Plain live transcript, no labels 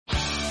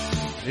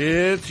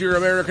It's your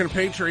American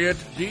Patriot,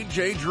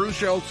 DJ Drew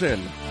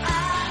Shelton.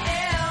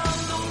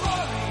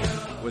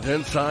 With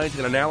insight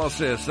and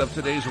analysis of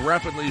today's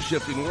rapidly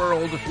shifting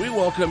world, we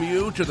welcome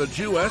you to the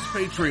U.S.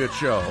 Patriot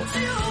Show.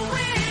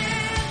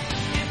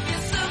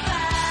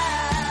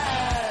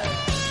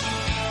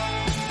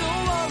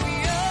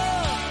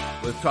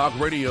 With Talk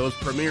Radio's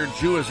premier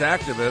Jewish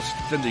activist,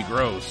 Cindy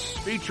Gross.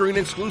 Featuring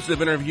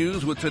exclusive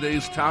interviews with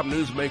today's top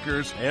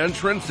newsmakers and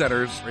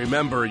trendsetters.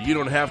 Remember, you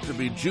don't have to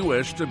be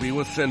Jewish to be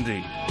with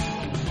Cindy.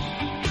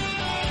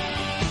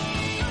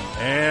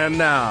 And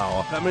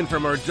now, coming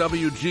from our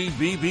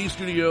WGBB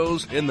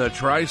studios in the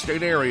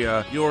tri-state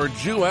area, your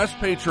Jewish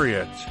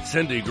Patriot,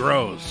 Cindy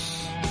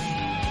Gross.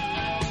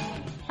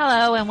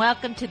 Hello and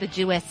welcome to the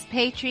Jewish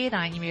Patriot.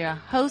 I'm your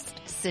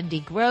host,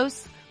 Cindy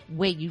Gross,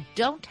 where you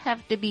don't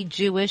have to be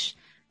Jewish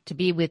to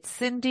be with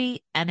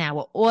Cindy and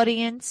our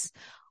audience.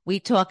 We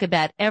talk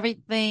about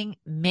everything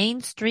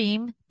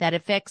mainstream that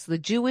affects the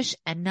Jewish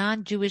and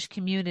non-Jewish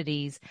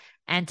communities.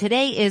 And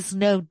today is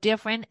no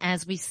different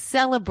as we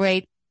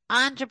celebrate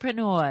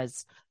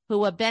entrepreneurs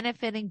who are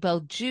benefiting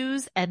both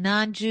Jews and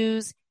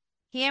non-Jews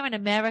here in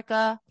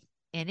America,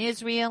 in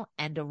Israel,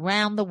 and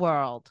around the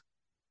world.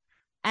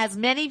 As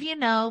many of you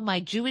know, my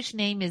Jewish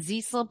name is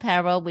Yisrael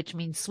Perel, which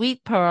means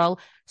sweet pearl,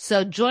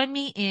 so join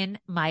me in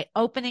my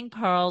opening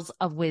pearls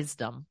of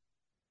wisdom.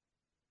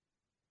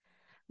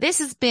 This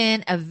has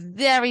been a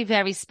very,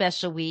 very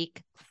special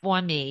week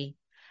for me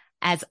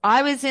as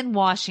I was in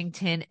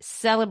Washington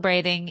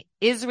celebrating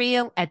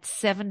Israel at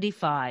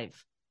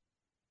 75.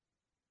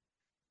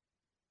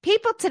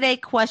 People today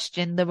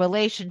question the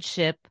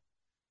relationship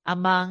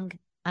among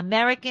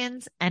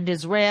Americans and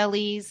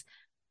Israelis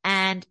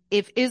and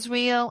if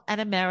Israel and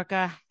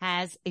America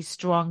has a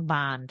strong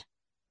bond.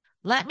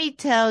 Let me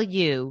tell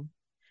you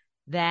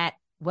that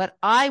what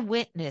I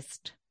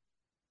witnessed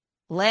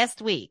last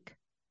week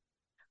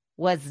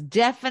was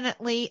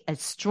definitely a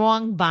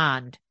strong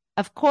bond.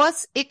 Of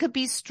course, it could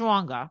be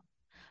stronger,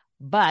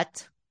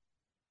 but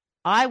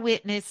I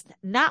witnessed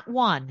not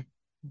one,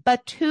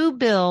 but two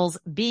bills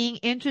being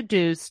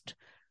introduced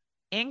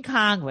in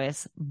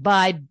Congress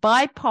by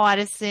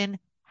bipartisan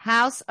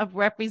House of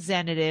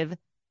Representatives,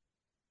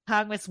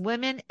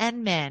 Congresswomen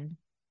and men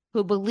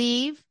who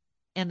believe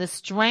in the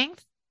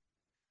strength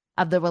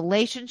of the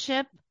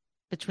relationship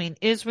between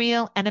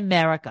Israel and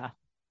America.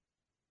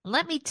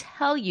 Let me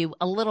tell you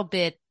a little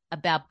bit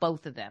about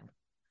both of them.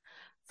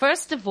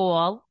 First of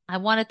all, I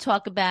want to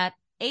talk about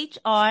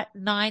H.R.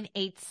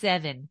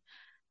 987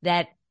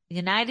 that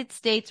United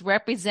States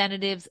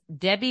Representatives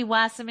Debbie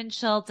Wasserman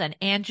Schultz and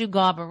Andrew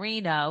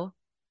Garbarino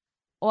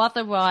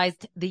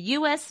authorized the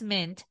U.S.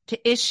 Mint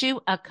to issue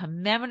a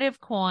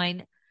commemorative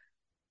coin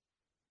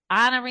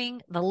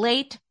honoring the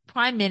late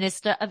Prime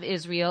Minister of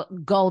Israel,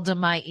 Golda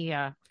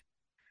Meir.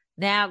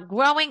 Now,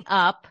 growing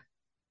up,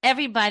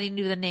 everybody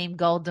knew the name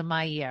Golda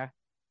Meir.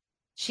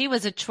 She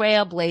was a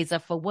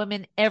trailblazer for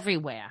women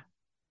everywhere.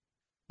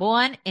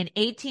 Born in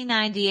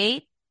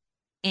 1898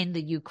 in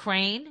the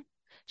Ukraine,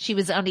 she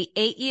was only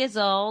 8 years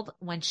old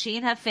when she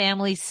and her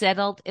family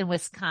settled in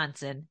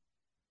Wisconsin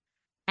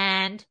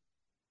and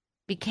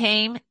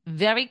became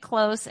very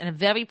close and a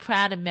very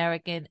proud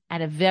American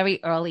at a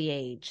very early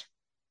age.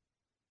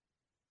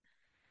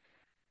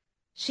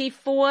 She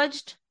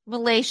forged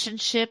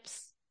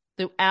relationships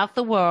throughout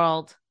the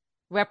world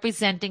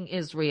representing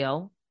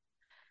Israel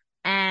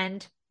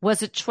and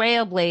was a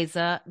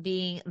trailblazer,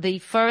 being the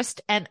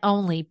first and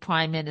only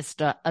Prime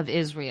Minister of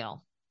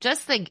Israel.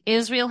 Just think,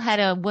 Israel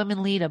had a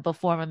woman leader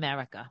before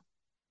America.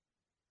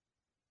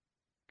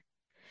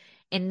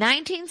 In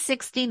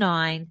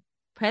 1969,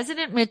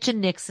 President Richard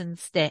Nixon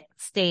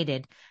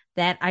stated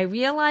that I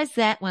realize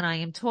that when I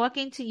am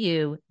talking to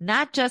you,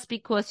 not just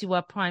because you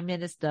are Prime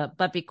Minister,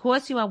 but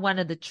because you are one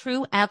of the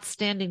true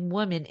outstanding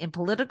women in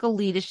political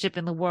leadership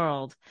in the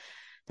world,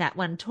 that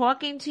when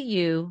talking to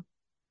you,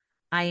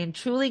 I am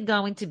truly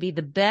going to be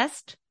the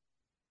best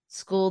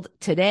schooled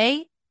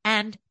today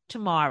and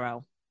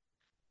tomorrow.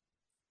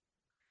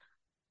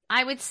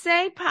 I would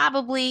say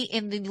probably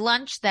in the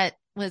lunch that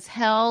was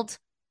held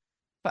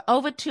for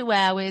over 2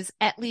 hours,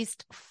 at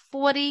least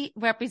 40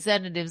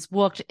 representatives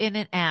walked in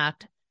and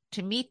out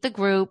to meet the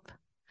group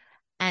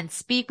and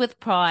speak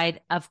with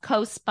pride of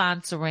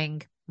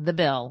co-sponsoring the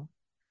bill.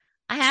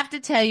 I have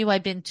to tell you,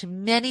 I've been to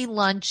many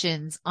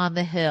luncheons on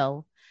the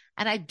Hill,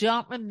 and I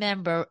don't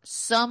remember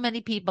so many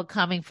people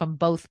coming from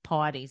both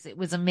parties. It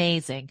was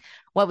amazing.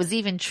 What was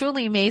even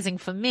truly amazing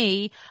for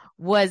me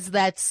was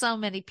that so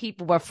many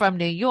people were from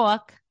New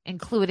York,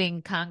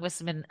 including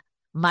Congressman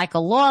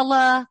Michael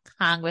Lawler,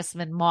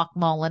 Congressman Mark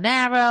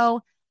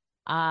Molinaro,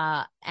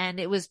 and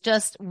it was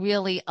just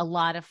really a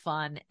lot of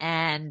fun.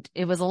 And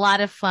it was a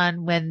lot of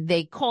fun when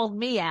they called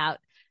me out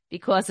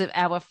because of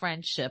our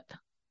friendship.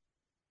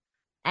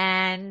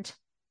 And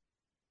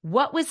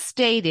what was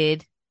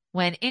stated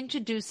when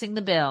introducing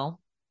the bill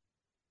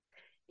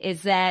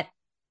is that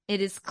it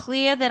is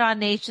clear that our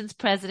nation's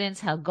presidents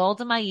held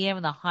Golda Meir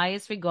in the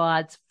highest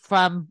regards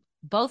from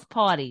both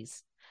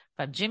parties,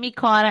 from Jimmy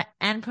Carter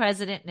and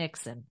President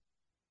Nixon.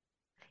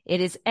 It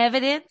is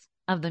evidence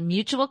of the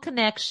mutual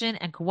connection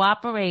and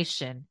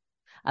cooperation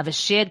of a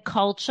shared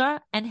culture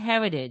and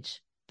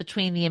heritage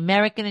between the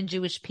American and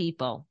Jewish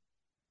people.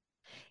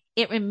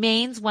 It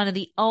remains one of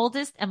the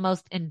oldest and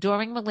most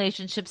enduring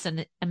relationships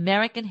in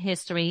American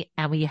history,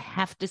 and we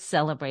have to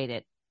celebrate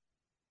it.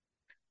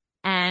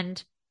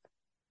 And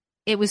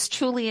it was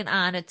truly an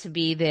honor to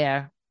be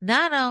there.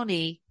 Not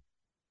only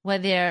were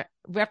there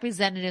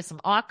representatives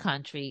from our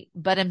country,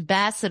 but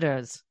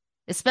ambassadors,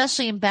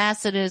 especially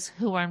ambassadors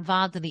who were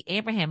involved in the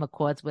Abraham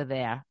Accords, were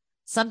there,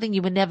 something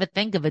you would never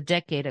think of a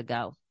decade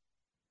ago.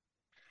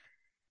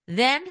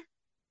 Then,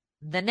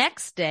 the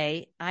next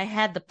day, I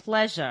had the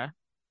pleasure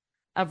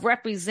of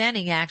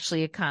representing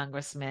actually a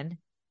congressman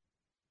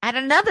at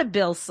another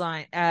bill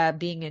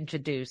being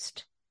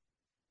introduced.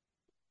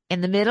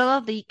 In the middle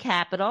of the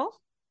Capitol,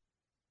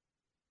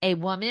 a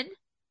woman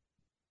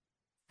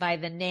by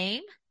the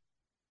name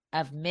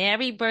of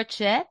Mary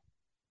Burchett,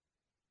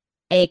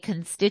 a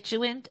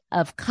constituent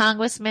of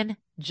Congressman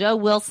Joe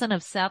Wilson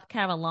of South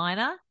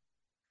Carolina,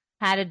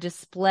 had a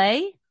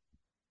display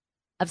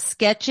of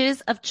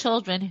sketches of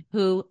children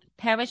who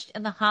perished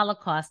in the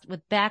Holocaust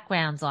with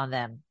backgrounds on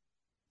them.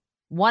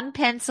 One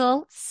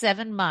pencil,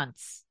 7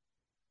 months.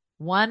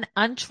 One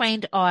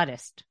untrained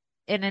artist.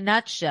 In a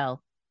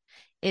nutshell,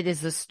 it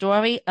is the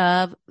story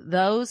of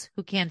those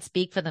who can't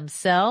speak for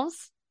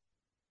themselves.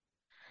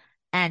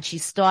 And she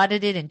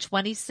started it in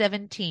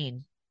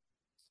 2017.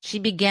 She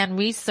began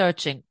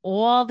researching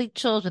all the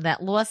children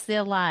that lost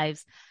their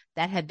lives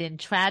that had been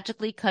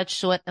tragically cut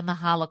short in the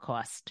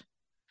Holocaust.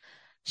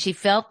 She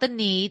felt the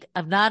need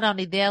of not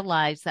only their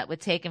lives that were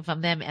taken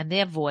from them and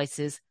their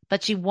voices,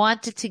 but she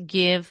wanted to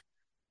give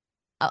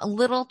a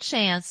little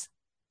chance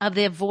of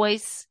their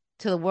voice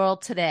to the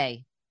world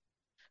today.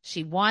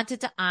 She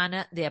wanted to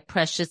honor their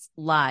precious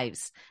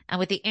lives. And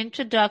with the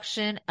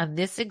introduction of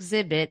this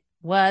exhibit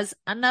was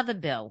another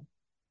bill.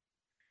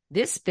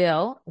 This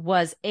bill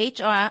was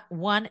H.R.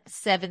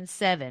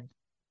 177,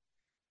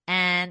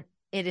 and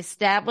it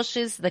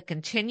establishes the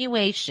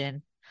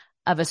continuation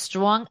of a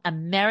strong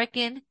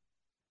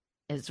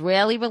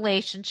American-Israeli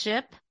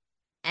relationship,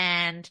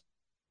 and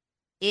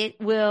it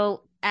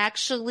will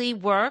actually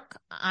work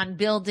on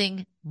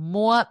building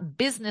more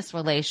business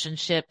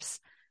relationships.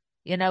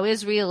 You know,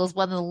 Israel is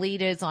one of the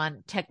leaders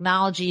on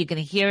technology. You're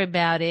going to hear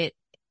about it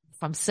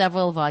from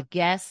several of our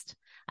guests.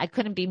 I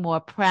couldn't be more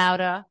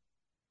prouder.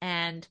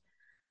 And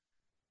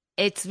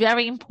it's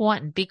very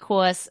important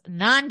because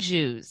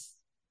non-Jews,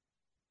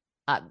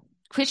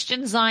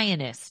 Christian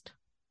Zionists,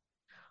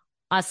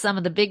 are some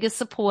of the biggest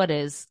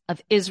supporters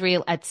of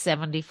Israel at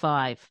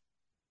 75.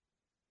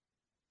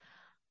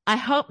 I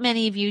hope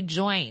many of you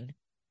join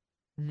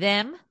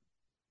them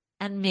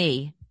and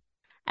me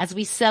as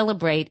we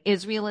celebrate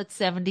Israel at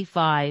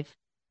 75,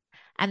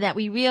 and that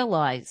we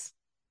realize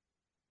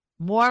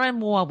more and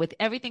more with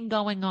everything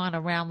going on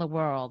around the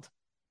world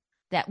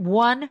that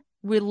one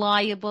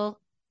reliable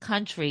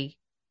country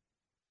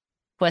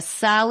for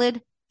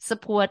solid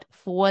support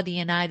for the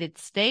United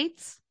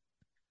States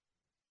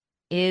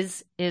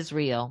is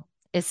Israel,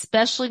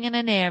 especially in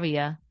an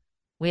area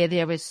where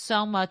there is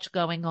so much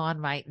going on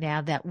right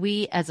now that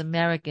we as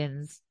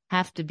Americans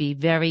have to be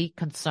very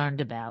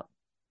concerned about.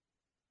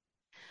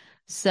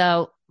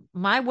 So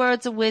my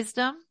words of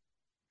wisdom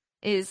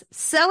is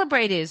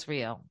celebrate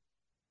Israel.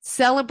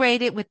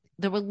 Celebrate it with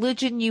the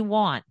religion you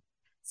want.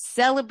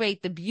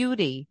 Celebrate the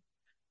beauty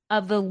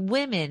of the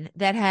women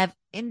that have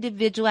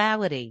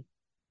individuality,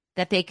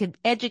 that they can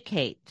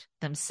educate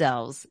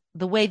themselves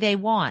the way they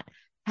want,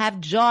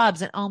 have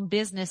jobs and own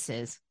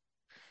businesses,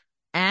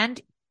 and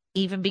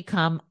even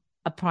become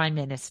a prime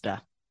minister.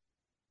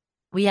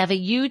 We have a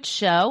huge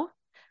show,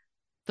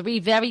 3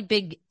 very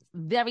big,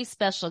 very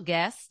special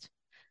guests.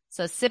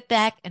 So sit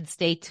back and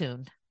stay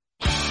tuned.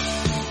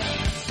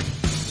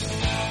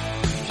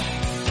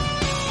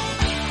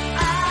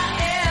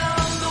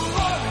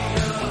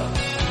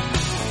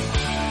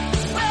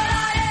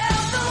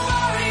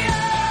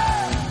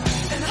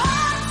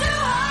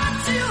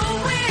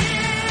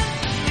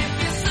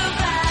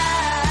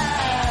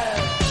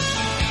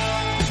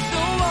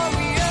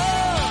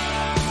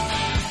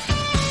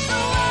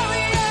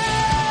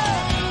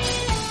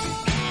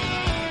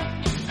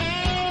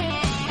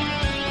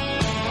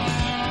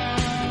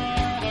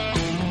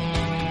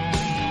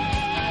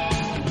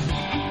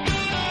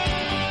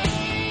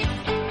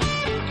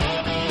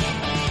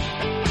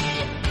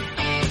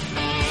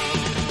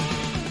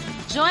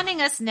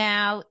 Joining us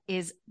now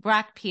is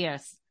Brock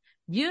Pierce.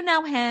 You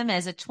know him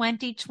as a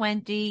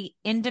 2020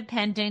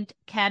 independent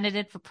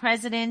candidate for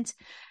president.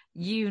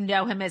 You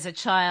know him as a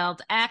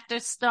child actor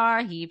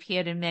star. He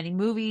appeared in many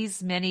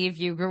movies. Many of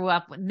you grew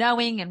up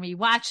knowing and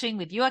rewatching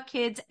with your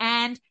kids.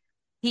 And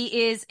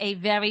he is a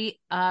very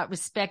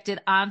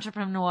respected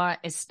entrepreneur,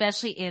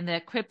 especially in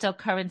the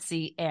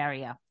cryptocurrency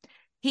area.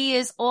 He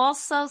is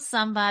also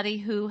somebody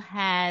who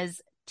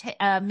has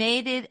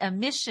made it a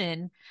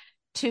mission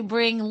to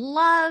bring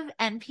love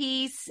and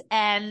peace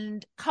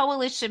and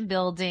coalition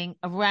building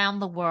around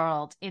the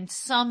world in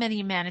so many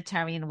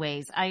humanitarian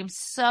ways. I am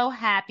so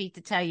happy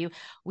to tell you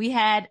we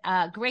had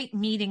a great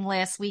meeting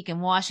last week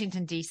in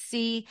Washington,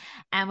 D.C.,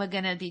 and we're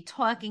going to be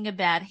talking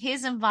about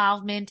his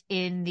involvement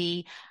in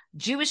the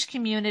Jewish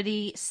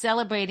community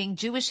celebrating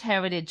Jewish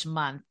Heritage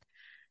Month.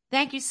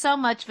 Thank you so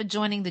much for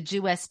joining the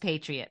Jew-S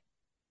Patriot.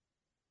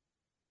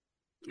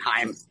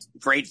 I'm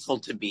grateful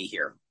to be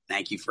here.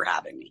 Thank you for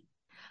having me.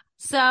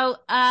 So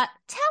tell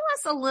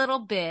us a little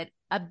bit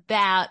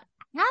about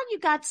how you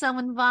got so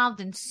involved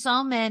in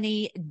so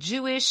many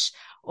Jewish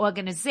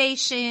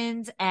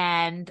organizations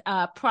and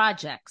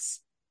projects.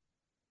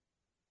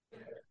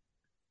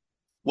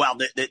 Well,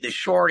 the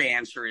short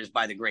answer is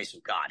by the grace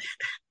of God,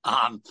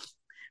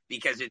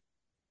 because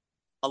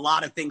a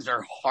lot of things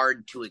are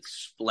hard to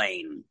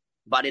explain.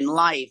 But in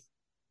life,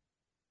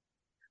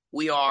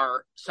 we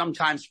are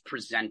sometimes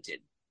presented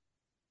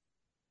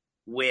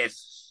with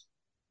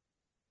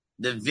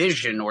the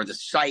vision or the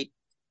sight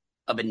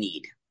of a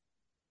need.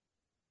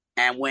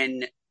 And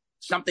when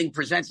something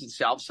presents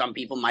itself, some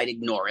people might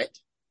ignore it.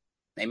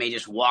 They may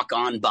just walk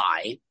on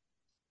by.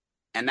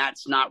 And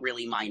that's not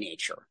really my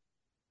nature.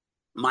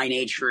 My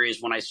nature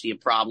is when I see a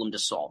problem to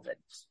solve it.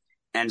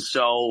 And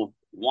so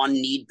one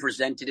need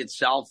presented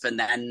itself, and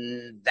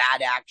then that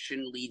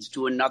action leads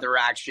to another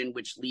action,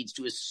 which leads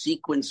to a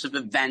sequence of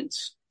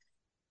events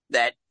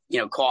that,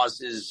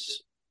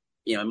 causes,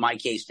 in my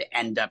case, to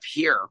end up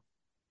here.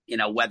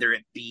 Whether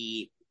it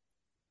be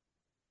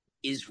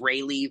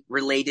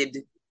Israeli-related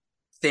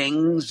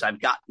things,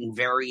 I've gotten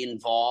very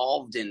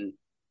involved in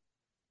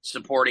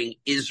supporting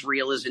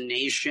Israel as a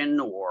nation,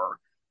 or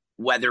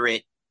whether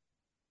it,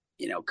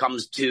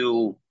 comes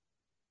to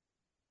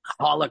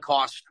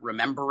Holocaust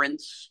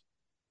remembrance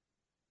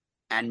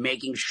and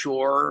making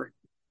sure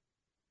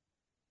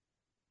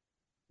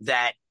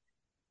that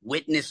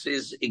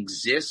witnesses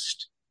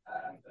exist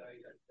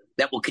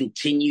that will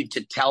continue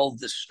to tell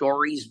the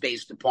stories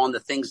based upon the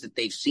things that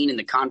they've seen in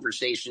the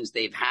conversations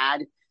they've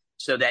had,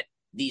 so that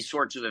these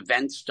sorts of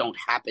events don't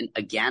happen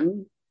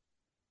again,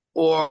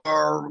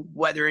 or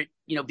whether it,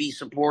 be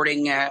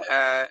supporting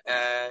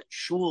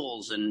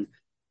shuls and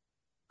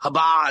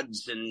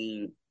Chabads,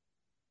 and,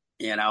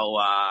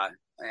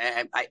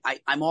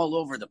 I'm all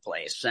over the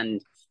place.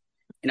 And,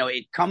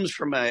 it comes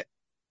from a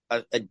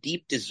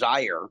deep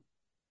desire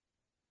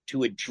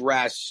to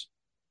address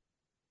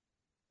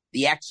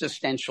the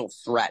existential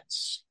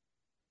threats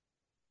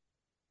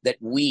that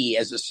we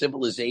as a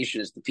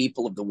civilization, as the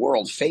people of the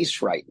world,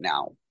 face right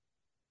now.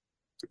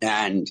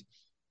 And,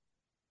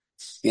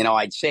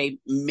 I'd say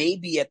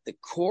maybe at the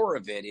core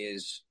of it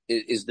is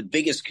the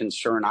biggest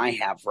concern I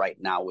have right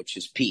now, which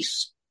is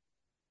peace.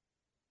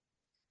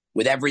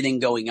 With everything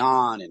going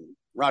on in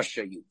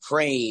Russia,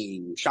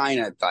 Ukraine,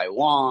 China,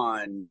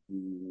 Taiwan,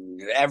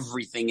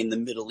 everything in the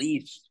Middle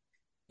East,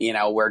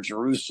 where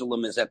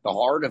Jerusalem is at the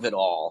heart of it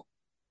all.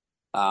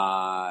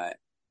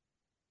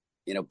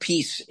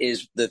 Peace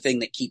is the thing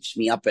that keeps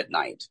me up at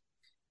night,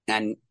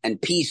 and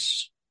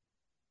peace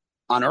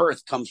on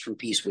earth comes from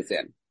peace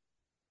within,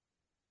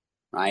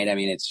 right? I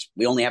mean,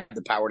 we only have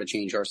the power to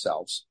change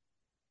ourselves,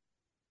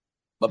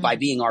 but by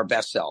being our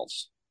best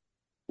selves,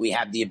 we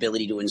have the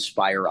ability to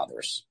inspire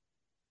others.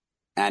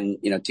 And,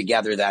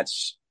 together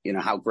that's,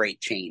 how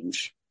great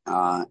change,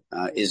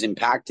 is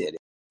impacted.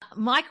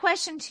 My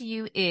question to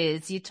you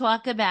is, you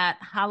talk about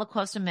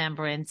Holocaust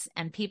remembrance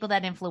and people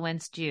that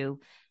influenced you.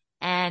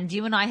 And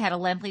you and I had a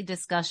lengthy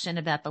discussion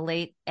about the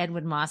late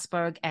Edward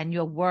Mossberg and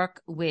your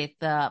work with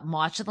the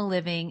March of the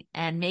Living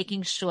and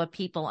making sure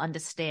people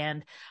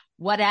understand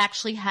what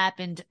actually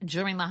happened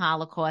during the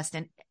Holocaust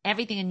and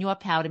everything in your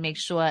power to make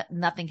sure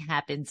nothing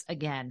happens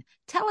again.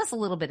 Tell us a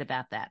little bit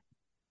about that.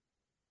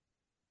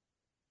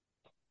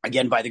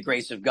 Again, by the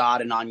grace of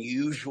God, an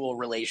unusual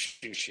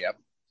relationship,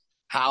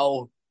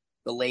 how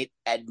the late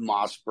Ed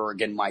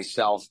Mossberg and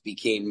myself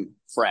became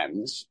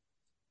friends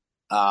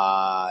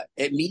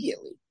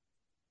immediately,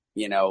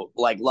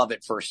 like love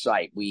at first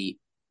sight.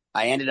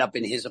 I ended up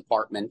in his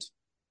apartment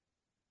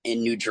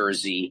in New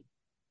Jersey,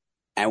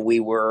 and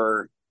we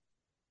were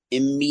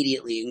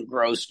immediately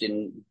engrossed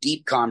in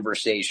deep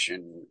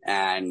conversation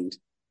and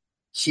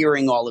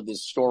hearing all of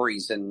his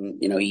stories.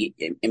 And, he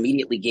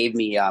immediately gave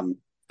me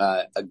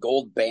a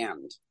gold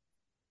band,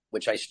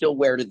 which I still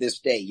wear to this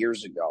day,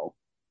 years ago,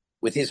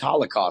 with his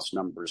Holocaust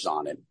numbers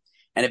on it.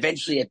 And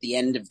eventually at the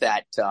end of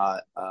that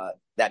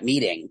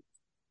meeting,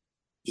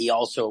 he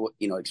also,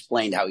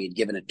 explained how he had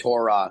given a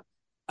Torah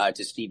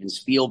to Steven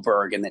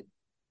Spielberg, and that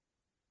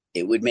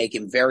it would make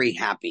him very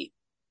happy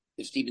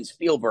if Steven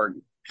Spielberg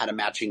had a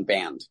matching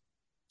band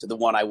to the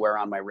one I wear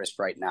on my wrist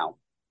right now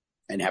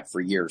and have for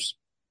years.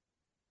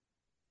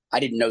 I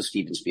didn't know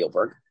Steven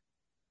Spielberg,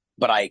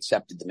 but I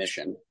accepted the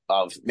mission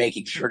of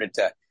making sure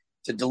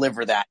to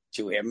deliver that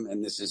to him.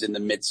 And this is in the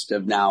midst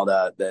of now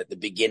the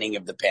beginning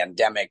of the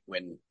pandemic,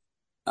 when,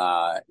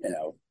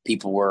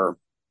 people were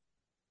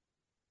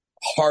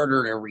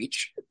harder to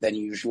reach than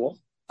usual,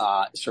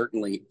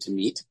 certainly to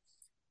meet.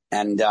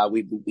 And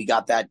we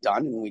got that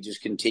done, and we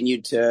just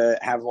continued to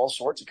have all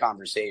sorts of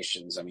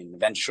conversations. I mean,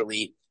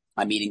 eventually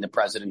I'm meeting the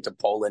president of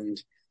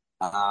Poland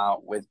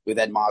with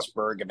Ed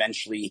Mossberg,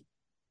 eventually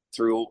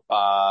through,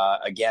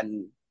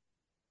 again,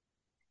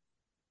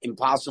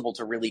 impossible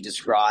to really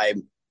describe,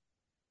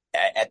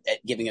 at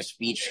giving a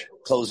speech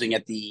closing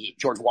at the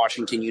George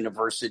Washington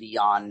University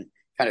on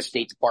kind of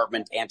State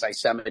Department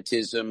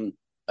anti-Semitism.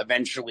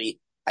 Eventually,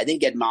 I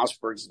think Ed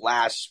Mossberg's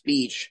last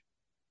speech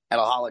at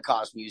a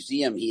Holocaust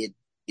museum, he had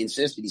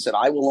insisted, he said,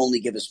 I will only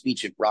give a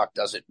speech if Brock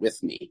does it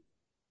with me.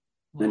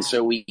 Wow. And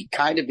so we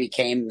kind of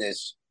became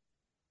this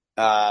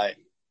tag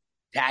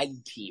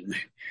team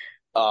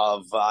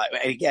of,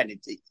 again,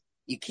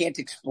 you can't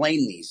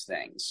explain these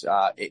things.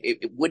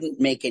 It wouldn't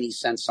make any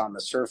sense on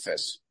the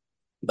surface.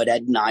 But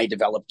Ed and I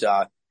developed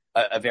a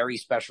very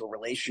special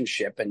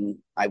relationship. And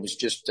I was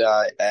just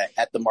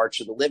at the March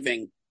of the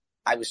Living.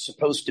 I was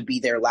supposed to be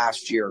there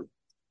last year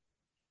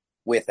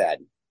with Ed.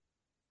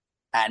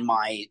 And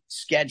my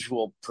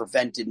schedule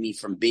prevented me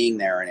from being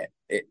there. And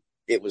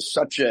it was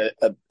such a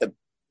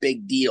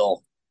big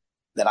deal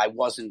that I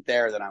wasn't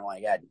there, that I'm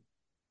like, Ed,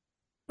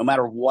 no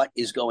matter what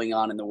is going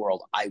on in the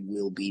world, I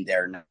will be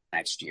there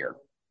next year.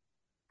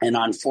 And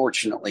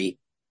unfortunately,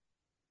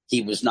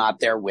 he was not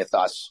there with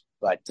us,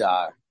 but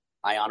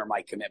I honor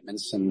my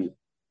commitments. And,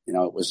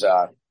 it was,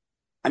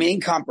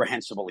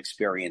 incomprehensible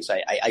experience.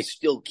 I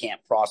still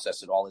can't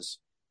process it all. As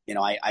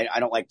I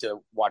don't like to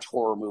watch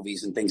horror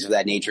movies and things of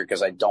that nature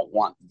because I don't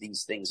want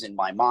these things in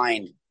my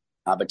mind,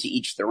 but to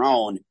each their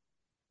own.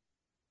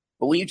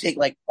 But when you take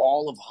like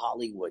all of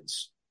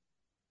Hollywood's,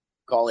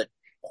 call it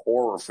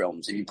horror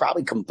films, and you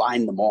probably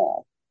combine them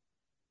all,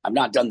 I've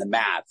not done the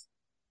math,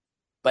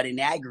 but in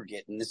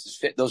aggregate, and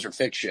those are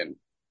fiction,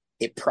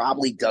 it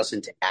probably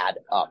doesn't add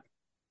up.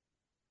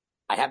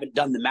 I haven't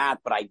done the math,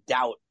 but I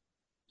doubt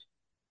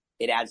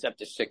it adds up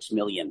to 6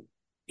 million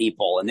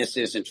people. And this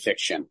isn't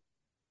fiction.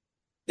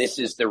 This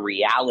is the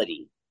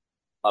reality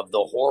of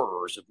the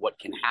horrors of what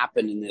can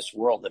happen in this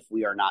world if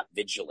we are not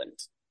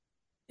vigilant.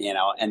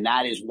 And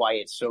that is why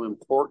it's so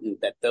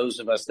important that those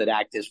of us that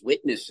act as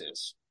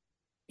witnesses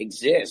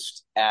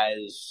exist,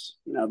 as,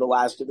 the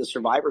last of the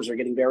survivors are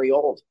getting very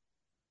old.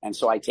 And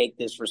so I take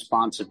this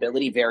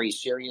responsibility very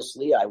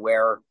seriously. I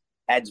wear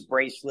Ed's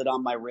bracelet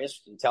on my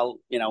wrist until,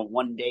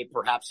 one day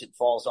perhaps it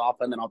falls off,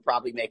 and then I'll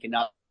probably make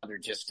another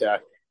just to,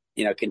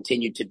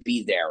 continue to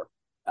be there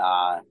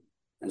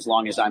as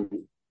long as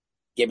I'm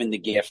given the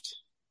gift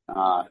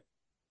to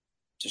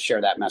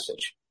share that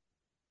message.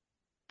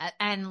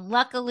 And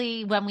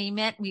luckily, when we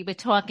met, we were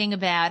talking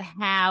about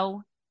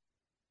how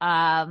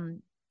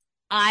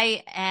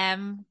I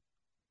am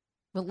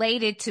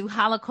related to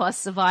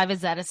Holocaust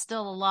survivors that are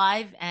still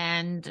alive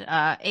and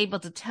able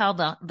to tell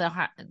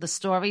the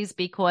stories,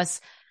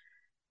 because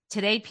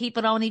today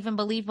people don't even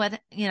believe what,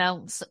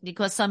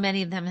 because so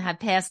many of them have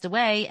passed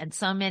away, and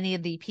so many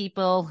of the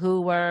people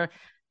who were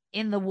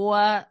in the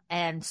war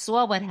and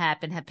saw what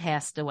happened have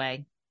passed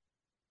away.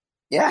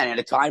 Yeah, and at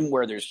a time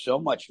where there's so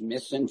much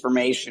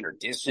misinformation or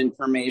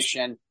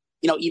disinformation,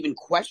 even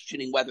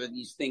questioning whether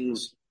these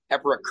things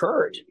ever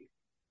occurred.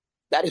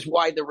 That is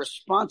why the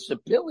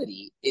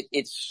responsibility,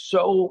 it's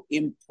so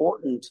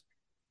important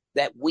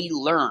that we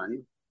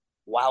learn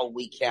while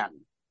we can,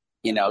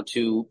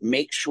 to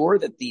make sure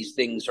that these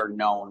things are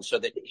known so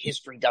that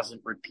history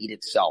doesn't repeat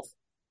itself.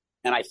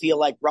 And I feel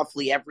like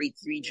roughly every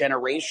 3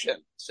 generations,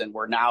 and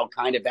we're now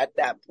kind of at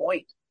that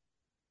point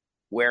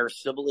where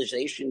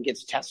civilization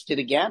gets tested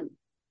again,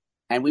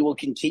 and we will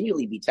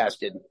continually be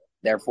tested.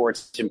 Therefore,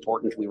 it's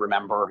important we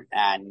remember.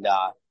 And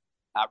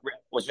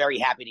was very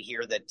happy to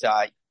hear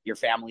that your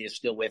family is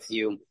still with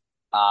you.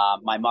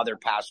 My mother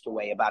passed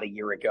away about a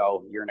year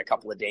and a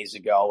couple of days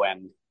ago.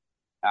 And,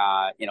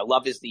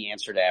 love is the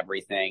answer to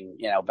everything,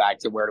 back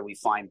to where do we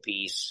find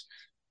peace?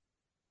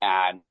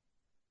 And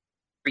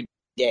every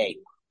day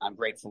I'm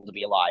grateful to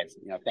be alive.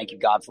 Thank you,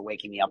 God, for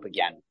waking me up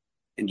again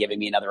and giving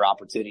me another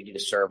opportunity to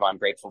serve. I'm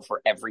grateful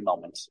for every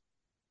moment.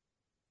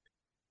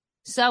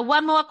 So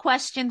one more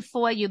question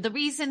for you. The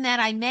reason that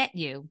I met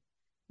you,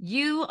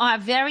 you are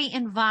very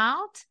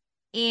involved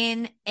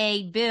in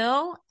a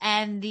bill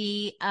and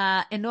the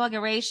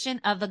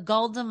inauguration of the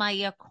Golda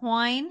Meir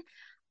coin,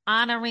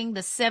 honoring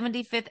the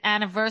 75th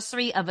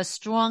anniversary of a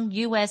strong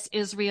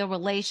U.S.-Israel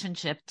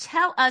relationship.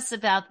 Tell us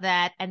about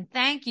that, and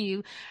thank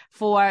you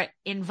for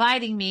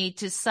inviting me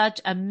to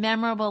such a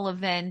memorable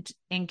event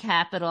on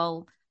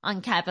Capitol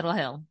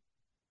Hill.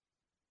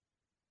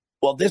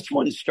 Well, this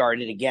one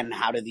started, again,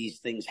 how do these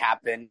things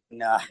happen?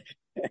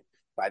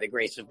 By the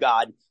grace of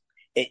God.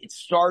 It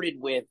started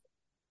with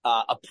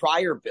a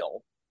prior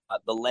bill,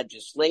 the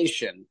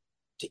legislation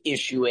to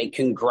issue a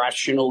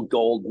congressional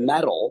gold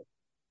medal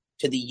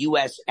to the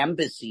U.S.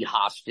 embassy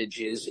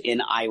hostages in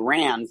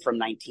Iran from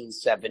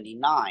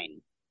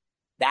 1979.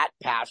 That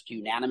passed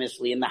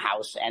unanimously in the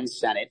House and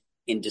Senate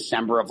in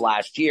December of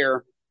last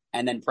year,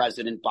 and then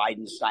President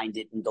Biden signed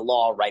it into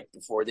law right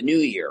before the new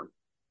year.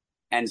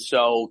 And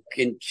so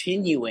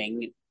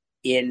continuing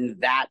in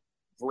that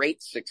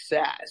great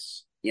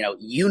success,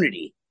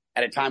 unity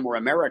at a time where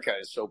America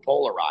is so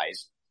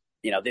polarized,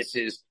 this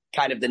is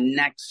kind of the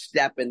next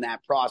step in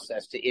that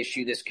process to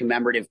issue this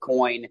commemorative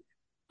coin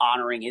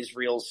honoring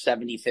Israel's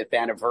 75th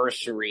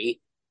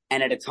anniversary.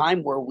 And at a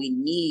time where we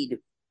need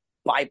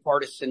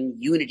bipartisan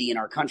unity in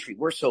our country,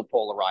 we're so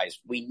polarized.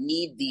 We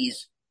need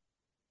these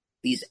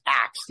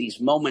acts, these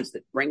moments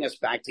that bring us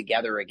back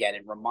together again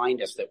and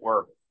remind us that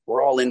we're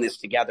all in this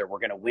together. We're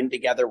going to win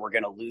together. We're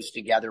going to lose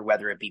together,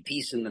 whether it be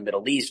peace in the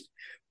Middle East,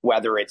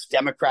 whether it's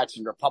Democrats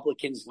and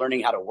Republicans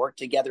learning how to work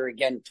together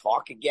again,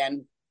 talk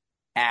again.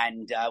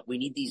 And we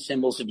need these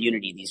symbols of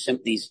unity,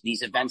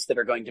 these events that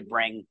are going to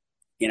bring,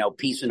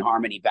 peace and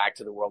harmony back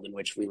to the world in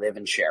which we live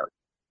and share.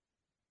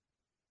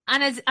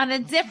 On a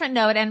different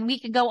note, and we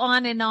could go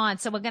on,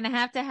 so we're going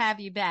to have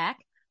you back.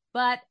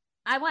 But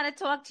I want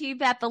to talk to you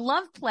about the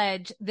Love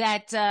Pledge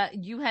that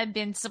you have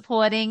been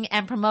supporting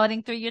and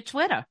promoting through your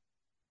Twitter.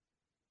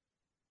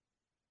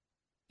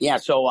 Yeah,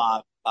 so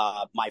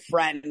my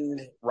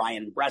friend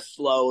Ryan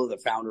Breslow, the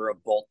founder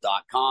of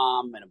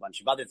Bolt.com and a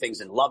bunch of other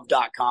things, and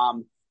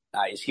Love.com,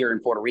 is here in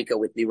Puerto Rico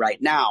with me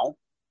right now.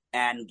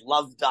 And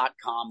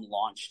Love.com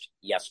launched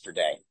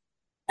yesterday.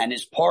 And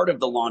as part of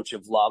the launch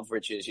of Love,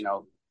 which is,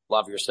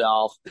 love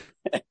yourself,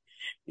 and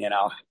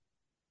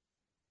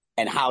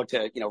how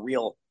to,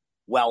 real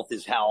wealth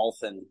is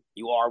health, and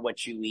you are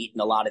what you eat,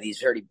 and a lot of these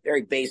very,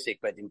 very basic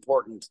but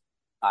important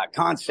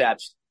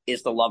concepts,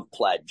 is the Love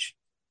Pledge.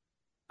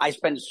 I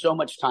spend so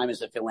much time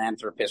as a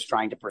philanthropist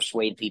trying to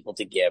persuade people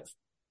to give,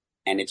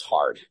 and it's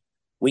hard.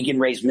 We can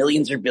raise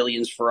millions or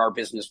billions for our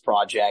business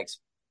projects,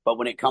 but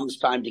when it comes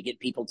time to get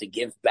people to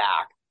give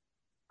back,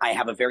 I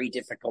have a very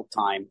difficult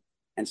time.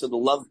 And so the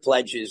Love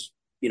Pledge is,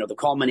 the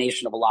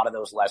culmination of a lot of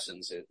those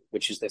lessons,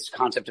 which is this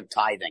concept of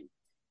tithing,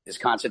 this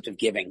concept of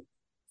giving.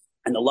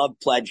 And the Love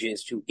Pledge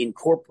is to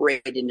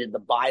incorporate into the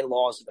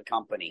bylaws of the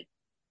company,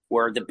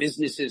 where the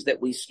businesses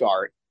that we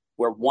start,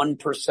 where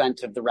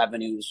 1% of the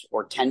revenues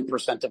or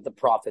 10% of the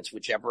profits,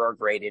 whichever are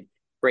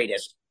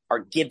greatest, are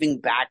giving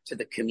back to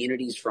the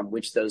communities from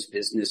which those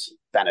businesses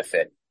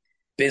benefit.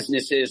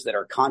 Businesses that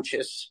are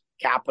conscious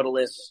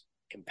capitalists,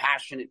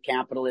 compassionate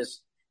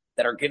capitalists,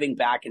 that are giving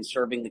back and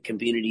serving the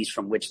communities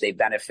from which they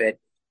benefit,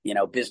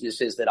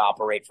 businesses that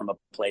operate from a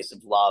place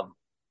of love.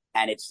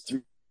 And it's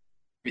through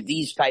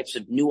these types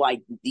of new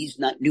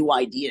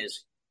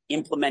ideas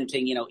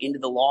implementing, into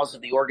the laws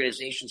of the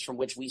organizations from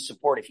which we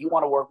support. If you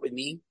want to work with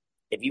me,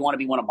 if you want to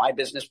be one of my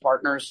business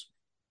partners,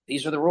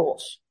 these are the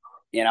rules.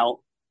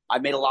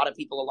 I've made a lot of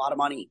people a lot of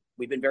money.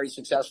 We've been very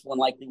successful and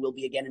likely will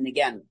be again and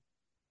again.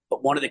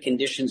 But one of the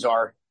conditions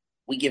are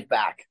we give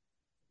back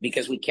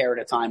because we care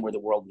at a time where the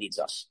world needs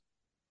us.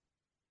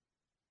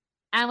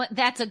 And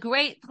that's a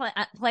great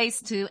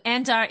place to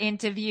end our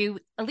interview,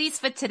 at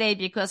least for today,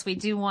 because we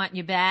do want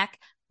you back.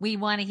 We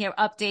want to hear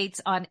updates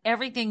on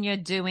everything you're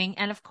doing.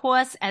 And of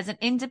course, as an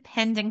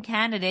independent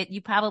candidate, you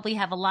probably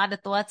have a lot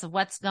of thoughts of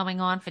what's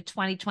going on for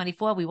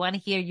 2024. We want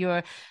to hear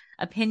your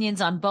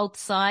opinions on both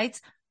sides.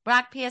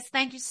 Brock Pierce,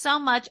 thank you so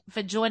much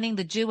for joining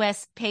the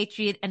Jew-S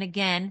Patriot. And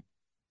again,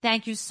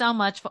 thank you so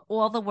much for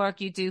all the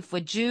work you do for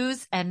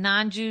Jews and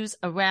non-Jews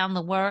around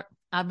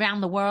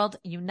the world,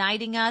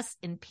 uniting us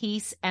in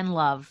peace and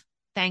love.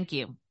 Thank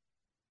you.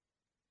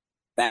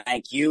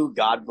 Thank you.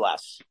 God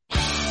bless.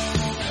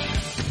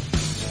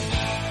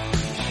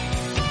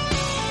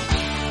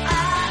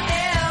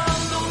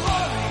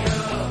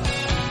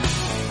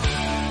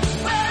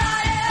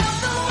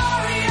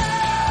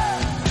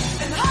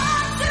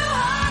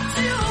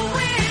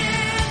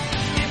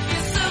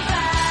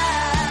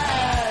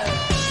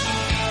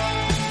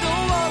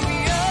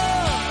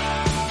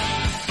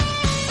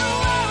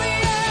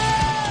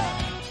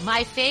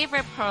 My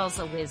favorite pearls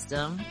of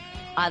wisdom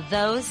are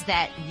those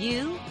that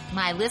you,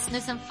 my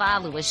listeners and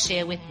followers,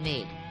 share with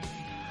me.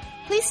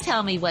 Please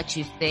tell me what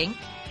you think,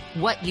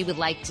 what you would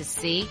like to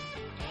see,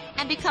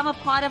 and become a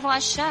part of our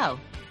show.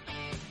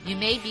 You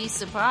may be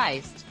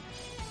surprised.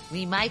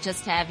 We might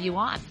just have you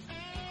on.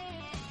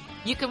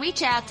 You can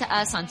reach out to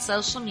us on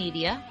social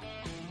media,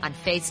 on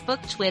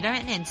Facebook, Twitter,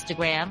 and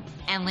Instagram,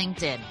 and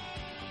LinkedIn.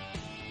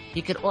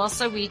 You could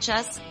also reach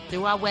us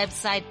through our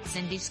website,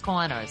 Cindy's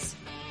Corners.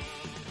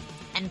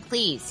 And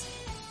please,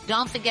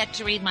 don't forget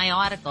to read my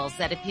articles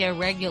that appear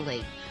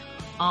regularly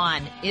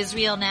on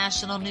Israel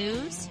National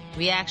News,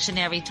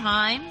 Reactionary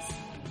Times,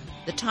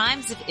 The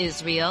Times of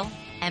Israel,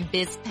 and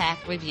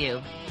BizPac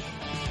Review.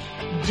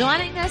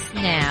 Joining us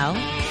now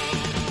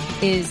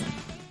is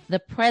the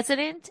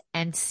president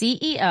and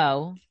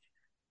CEO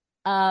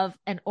of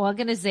an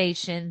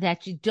organization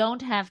that you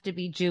don't have to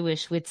be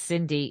Jewish with,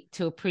 Cindy,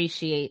 to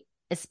appreciate,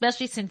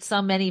 especially since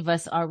so many of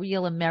us are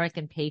real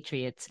American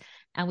patriots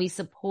and we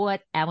support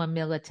our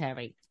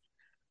military.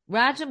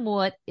 Rodger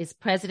Mort is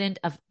president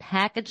of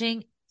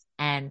Packaging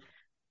and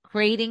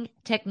Crating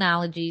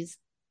Technologies,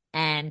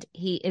 and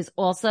he is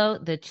also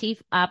the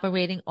chief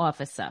operating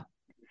officer.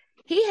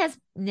 He has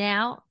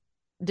now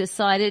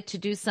decided to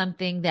do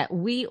something that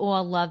we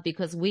all love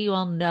because we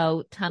all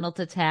know Tunnel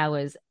to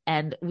Towers,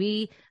 and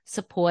we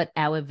support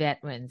our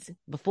veterans.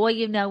 Before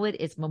you know it,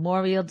 it's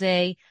Memorial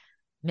Day.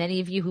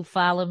 Many of you who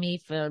follow me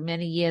for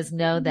many years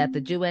know that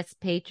the Jewish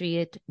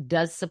Patriot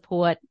does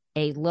support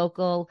a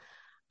local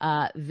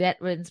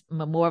Veterans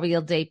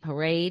Memorial Day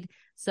parade.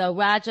 So,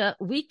 Rodger,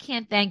 we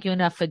can't thank you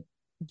enough for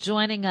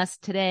joining us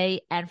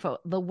today and for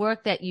the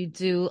work that you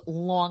do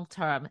long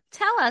term.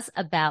 Tell us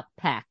about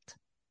PACT.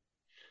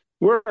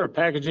 We're a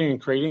packaging and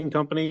crating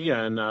company,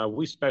 and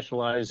we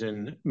specialize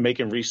in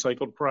making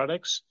recycled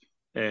products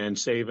and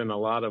saving a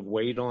lot of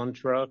weight on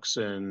trucks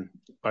and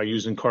by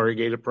using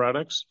corrugated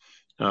products.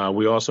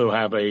 We also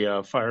have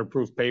a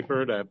fireproof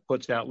paper that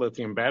puts out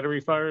lithium battery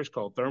fires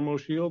called Thermo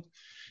Shield.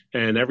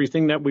 And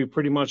everything that we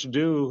pretty much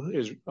do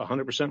is 100%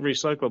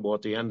 recyclable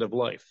at the end of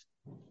life.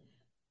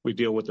 We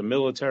deal with the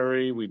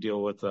military. We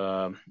deal with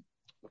a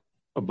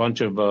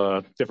bunch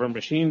of different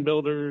machine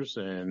builders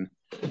and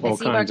all kinds of. I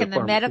see you work in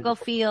the medical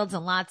fields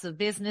and lots of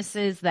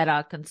businesses that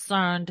are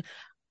concerned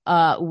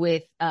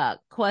with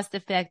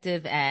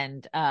cost-effective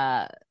and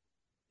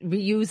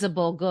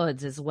reusable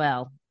goods as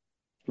well.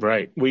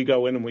 Right. We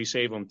go in and we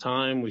save them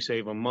time, we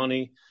save them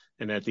money,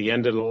 and at the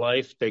end of the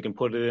life, they can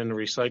put it in a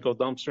recycle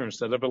dumpster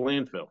instead of a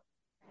landfill.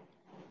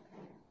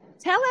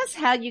 Tell us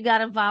how you got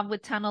involved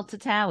with Tunnel to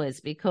Towers,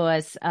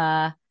 because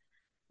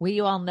we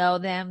all know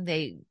them.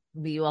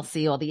 We all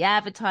see all the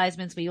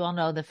advertisements. We all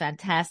know the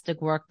fantastic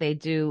work they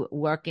do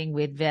working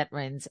with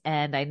veterans.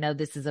 And I know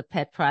this is a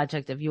pet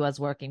project of yours,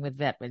 working with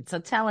veterans. So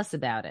tell us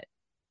about it.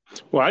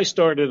 Well, I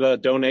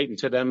started donating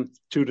to them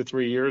 2 to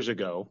 3 years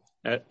ago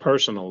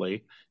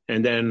personally.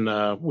 And then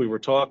we were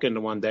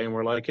talking one day and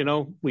we're like,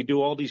 we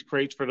do all these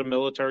crates for the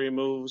military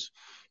moves,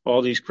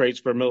 all these crates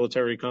for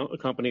military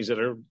companies that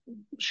are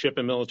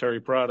shipping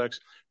military products.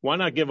 Why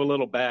not give a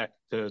little back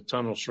to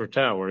Tunnels for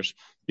Towers?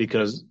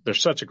 Because they're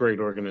such a great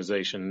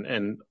organization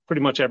and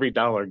pretty much every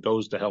dollar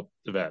goes to help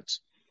the vets,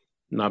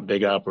 not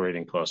big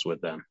operating costs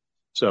with them.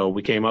 So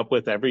we came up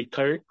with every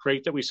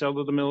crate that we sell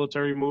to the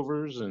military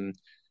movers, and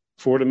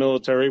for the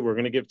military, we're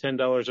going to give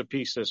 $10 a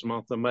piece this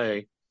month of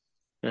May.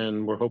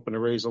 And we're hoping to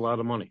raise a lot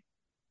of money.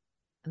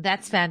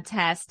 That's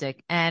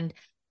fantastic. And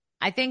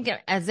I think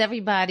as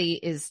everybody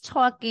is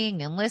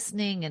talking and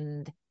listening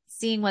and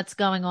seeing what's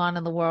going on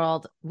in the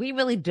world, we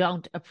really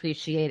don't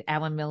appreciate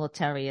our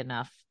military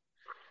enough.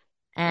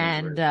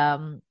 And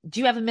do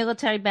you have a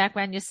military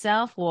background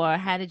yourself, or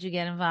how did you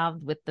get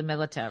involved with the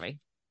military?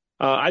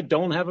 I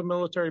don't have a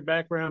military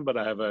background, but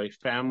I have a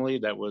family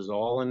that was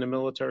all in the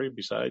military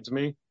besides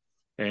me.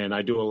 And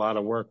I do a lot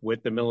of work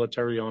with the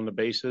military on the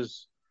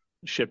bases,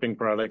 shipping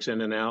products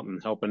in and out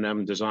and helping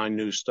them design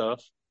new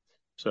stuff.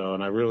 So,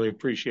 and I really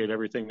appreciate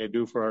everything they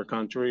do for our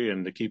country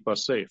and to keep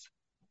us safe.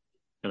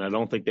 And I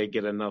don't think they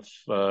get enough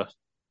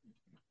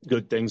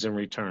good things in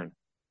return.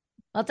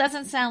 Well, it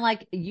doesn't sound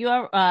like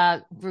your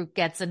group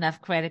gets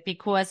enough credit,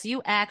 because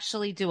you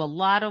actually do a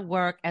lot of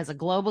work as a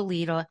global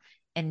leader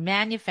in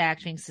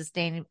manufacturing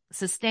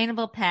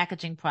sustainable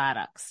packaging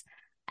products.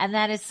 And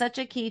that is such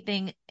a key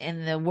thing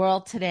in the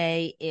world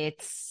today.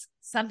 It's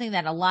something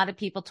that a lot of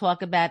people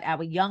talk about.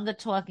 Our young are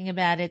talking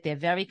about it. They're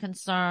very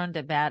concerned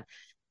about,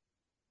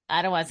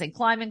 I don't want to say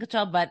climate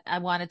control, but I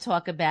want to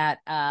talk about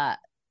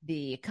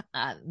the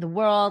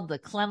world, the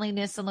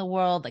cleanliness in the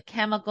world, the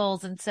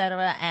chemicals,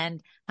 etc.,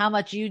 and how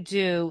much you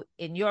do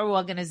in your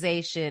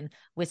organization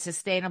with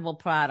sustainable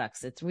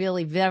products. It's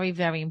really very,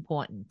 very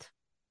important.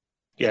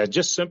 Yeah,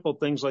 just simple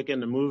things like in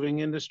the moving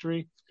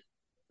industry.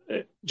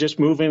 Just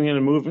moving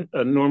in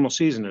a normal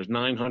season, there's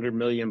 900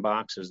 million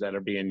boxes that are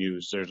being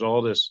used. There's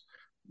all this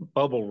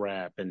bubble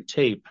wrap and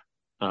tape.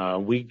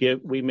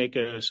 We make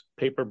a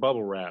paper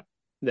bubble wrap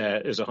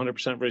that is 100%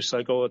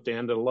 recycled at the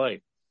end of the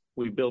life.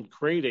 We build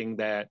crating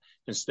that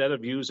instead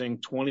of using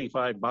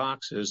 25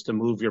 boxes to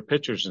move your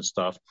pictures and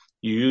stuff,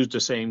 you use the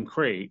same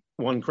crate,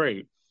 one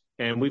crate.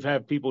 And we've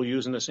had people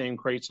using the same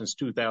crate since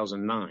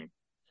 2009.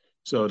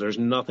 So there's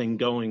nothing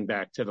going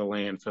back to the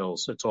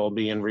landfills. It's all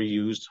being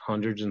reused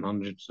hundreds and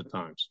hundreds of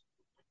times.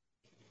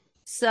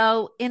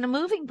 So in a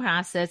moving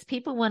process,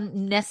 people wouldn't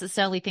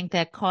necessarily think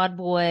that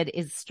cardboard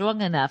is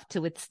strong enough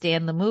to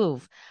withstand the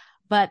move.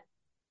 But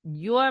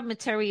your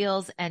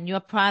materials and your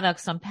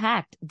products on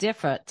PACT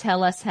differ.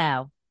 Tell us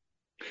how.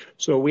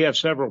 So we have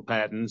several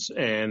patents,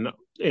 and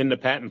in the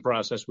patent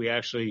process, we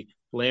actually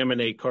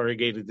laminate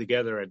corrugated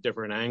together at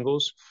different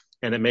angles,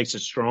 and it makes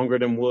it stronger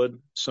than wood.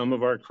 Some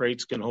of our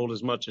crates can hold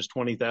as much as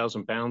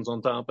 20,000 pounds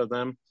on top of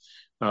them,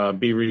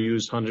 be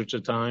reused hundreds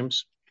of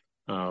times.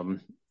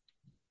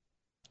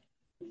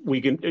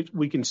 We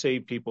can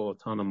save people a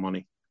ton of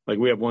money. Like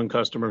we have one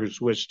customer who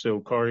switched to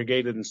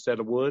corrugated instead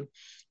of wood,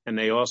 and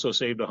they also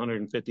saved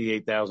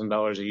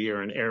 $158,000 a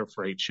year in air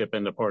freight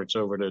shipping the parts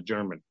over to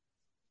Germany.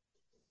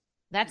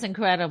 That's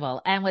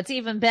incredible. And what's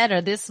even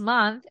better, this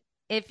month,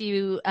 if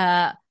you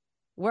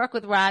work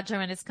with Rodger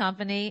and his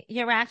company,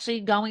 you're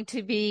actually going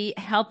to be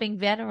helping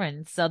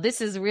veterans. So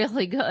this is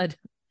really good.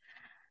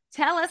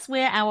 Tell us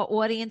where our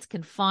audience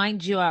can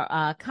find your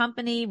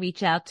company,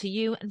 reach out to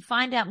you, and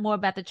find out more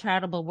about the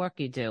charitable work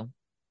you do.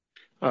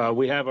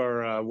 We have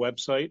our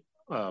website,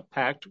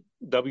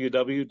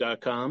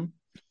 pactww.com,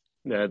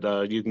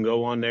 that you can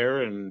go on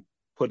there and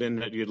put in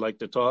that you'd like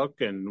to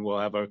talk, and we'll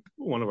have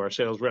one of our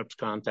sales reps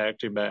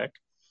contact you back.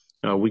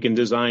 We can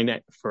design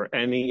it for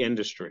any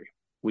industry.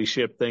 We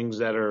ship things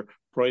that are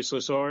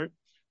priceless art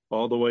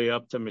all the way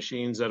up to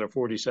machines that are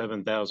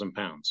 47,000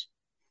 pounds.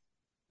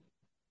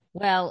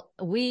 Well,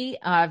 we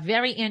are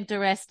very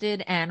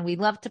interested, and we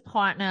love to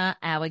partner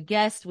our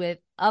guests with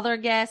other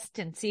guests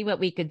and see what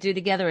we could do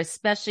together,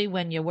 especially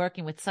when you're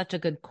working with such a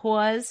good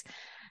cause.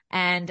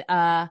 And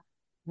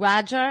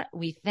Rodger,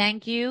 we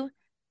thank you.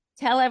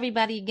 Tell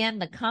everybody again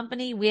the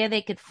company, where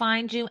they could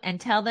find you, and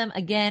tell them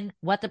again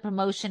what the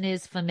promotion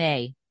is for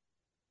May.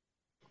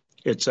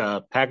 It's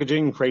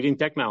Packaging and Crating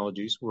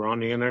Technologies. We're on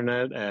the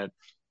internet at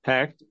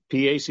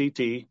pactww.com.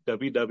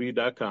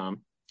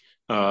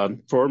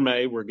 For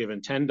May, we're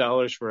giving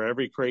 $10 for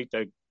every crate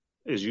that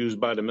is used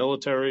by the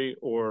military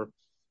or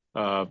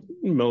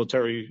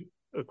military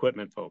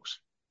equipment folks.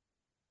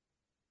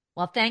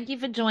 Well, thank you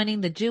for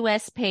joining the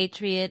Jewess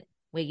Patriot,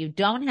 where you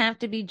don't have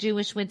to be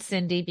Jewish with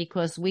Cindy,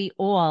 because we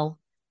all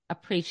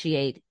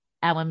appreciate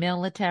our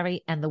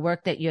military and the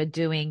work that you're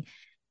doing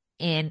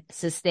in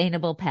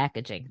sustainable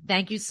packaging.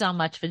 Thank you so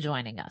much for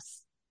joining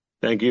us.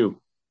 Thank you.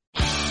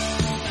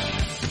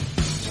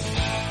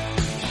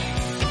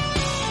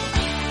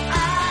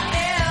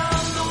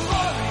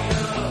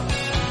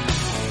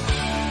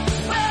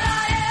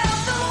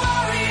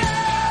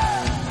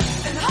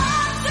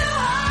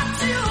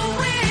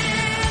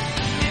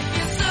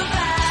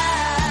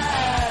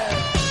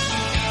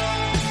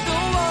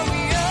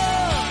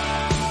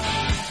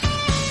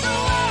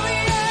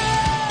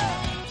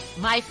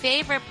 My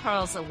favorite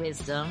pearls of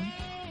wisdom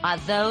are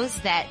those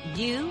that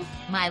you,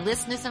 my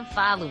listeners and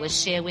followers,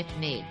 share with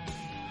me.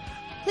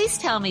 Please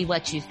tell me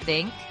what you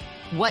think,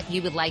 what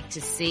you would like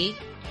to see,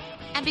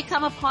 and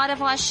become a part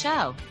of our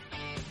show.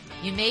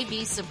 You may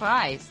be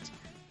surprised.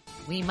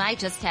 We might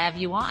just have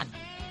you on.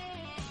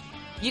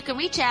 You can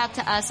reach out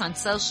to us on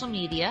social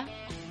media,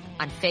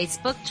 on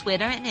Facebook,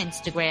 Twitter, and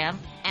Instagram,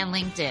 and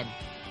LinkedIn.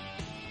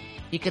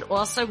 You could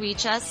also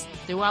reach us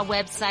through our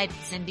website,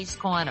 Cindy's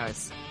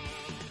Corners.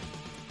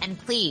 And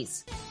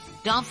please,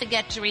 don't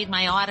forget to read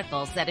my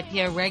articles that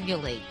appear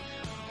regularly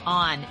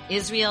on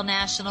Israel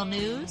National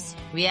News,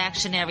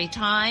 Reactionary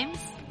Times,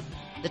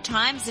 The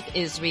Times of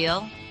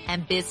Israel,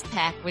 and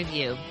BizPack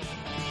Review.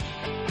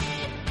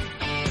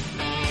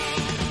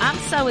 I'm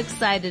so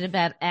excited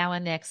about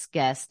our next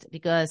guest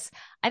because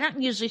I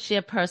don't usually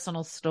share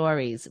personal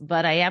stories,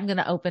 but I am going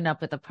to open up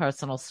with a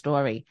personal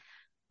story.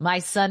 My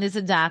son is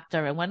a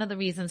doctor, and one of the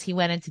reasons he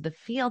went into the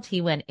field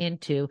he went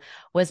into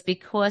was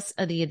because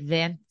of the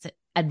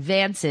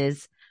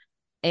advances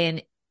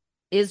in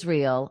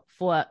Israel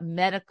for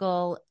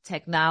medical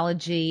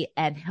technology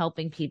and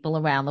helping people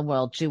around the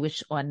world,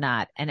 Jewish or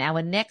not. And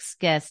our next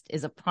guest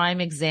is a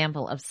prime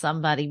example of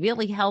somebody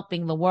really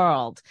helping the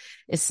world,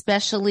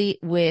 especially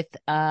with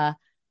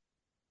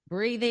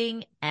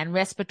breathing and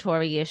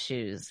respiratory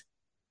issues.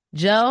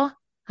 Joe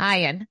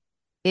Hayon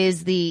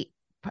is the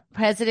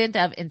president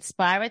of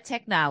Inspira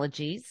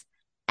Technologies,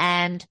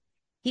 and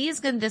he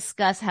is going to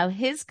discuss how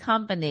his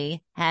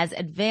company has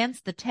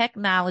advanced the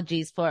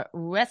technologies for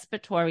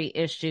respiratory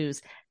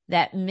issues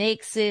that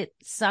makes it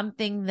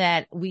something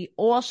that we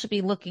all should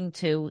be looking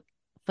to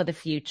for the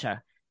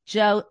future.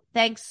 Joe,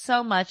 thanks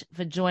so much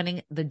for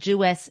joining the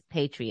Jewess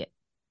Patriot.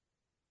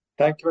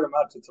 Thank you very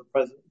much. It's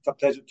a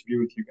pleasure to be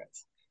with you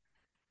guys.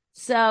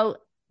 So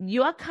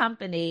your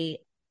company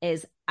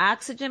is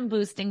oxygen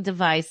boosting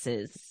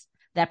devices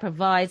that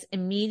provides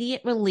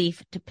immediate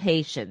relief to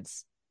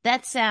patients.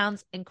 That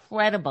sounds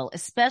incredible,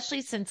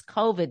 especially since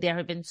COVID. There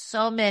have been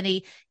so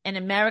many, in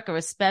America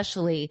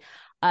especially,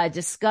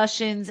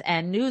 discussions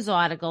and news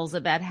articles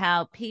about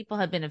how people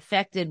have been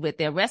affected with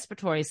their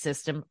respiratory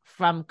system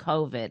from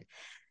COVID.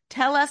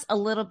 Tell us a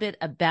little bit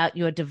about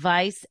your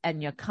device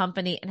and your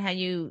company and how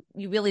you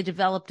really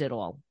developed it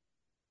all.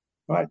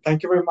 All right.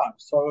 Thank you very much.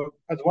 So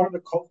as one of the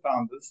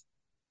co-founders,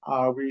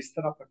 we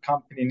set up a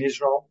company in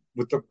Israel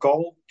with the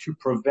goal to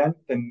prevent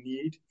the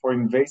need for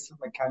invasive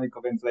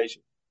mechanical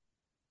ventilation.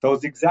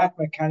 Those exact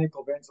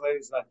mechanical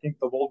ventilators I think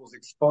the world was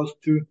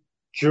exposed to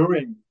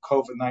during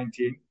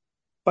COVID-19,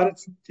 but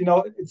it's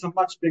a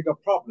much bigger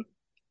problem.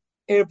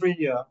 Every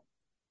year,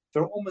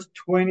 there are almost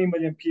 20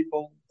 million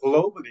people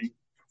globally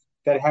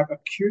that have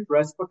acute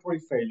respiratory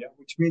failure,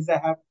 which means they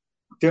have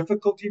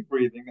difficulty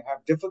breathing, they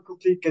have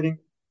difficulty getting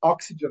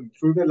oxygen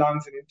through their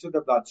lungs and into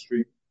the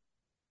bloodstream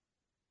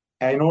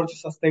in order to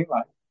sustain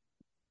life.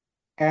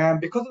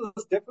 And because of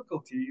this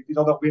difficulty,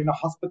 they'll be in a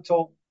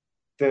hospital,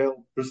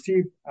 they'll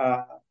receive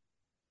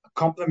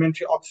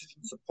complementary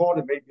oxygen support,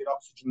 and maybe an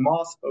oxygen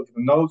mask over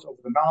the nose,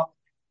 over the mouth.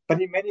 But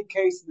in many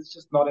cases, it's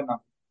just not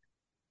enough.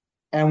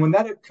 And when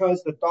that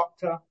occurs, the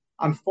doctor,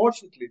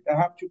 unfortunately, they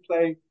have to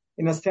play,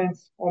 in a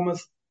sense,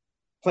 almost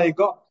play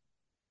God.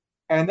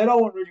 And they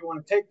don't really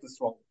want to take this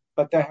role,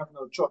 but they have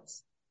no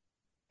choice.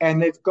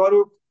 And they've got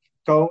to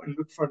go and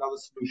look for another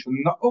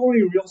solution. The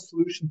only real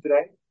solution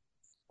today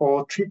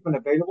or treatment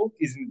available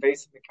is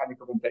invasive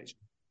mechanical ventilation,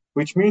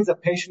 which means a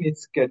patient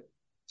needs to get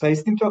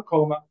placed into a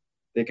coma.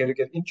 They got to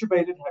get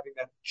intubated, having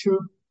that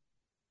tube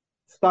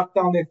stuck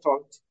down their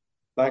throat,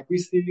 like we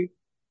see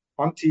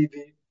on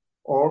TV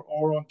or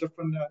on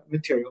different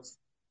materials.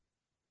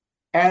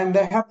 And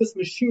they have this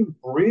machine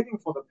breathing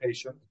for the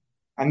patient,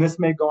 and this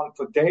may go on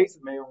for days,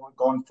 it may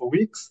go on for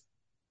weeks.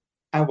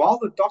 And while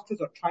the doctors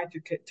are trying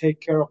to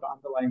take care of the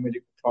underlying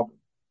medical problem.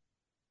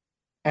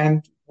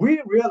 And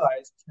we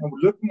realized, and we're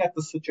looking at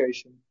the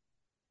situation,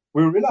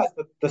 we realized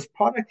that this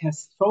product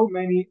has so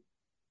many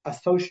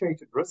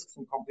associated risks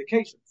and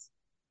complications.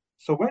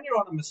 So when you're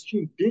on a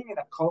machine, being in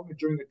a coma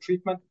during a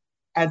treatment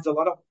adds a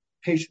lot of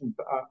patient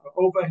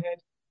overhead,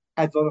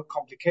 adds a lot of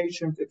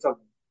complications. It's a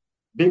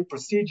big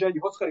procedure.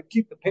 You've also got to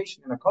keep the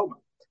patient in a coma.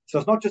 So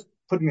it's not just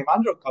putting them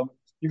under a coma.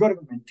 You've got to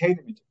maintain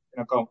them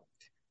in a coma.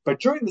 But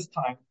during this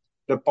time,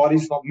 the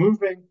body's not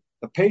moving,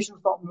 the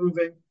patient's not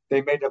moving,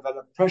 they may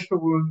develop pressure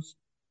wounds,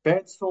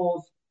 bed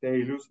sores,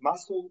 they lose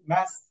muscle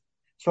mass.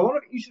 So a lot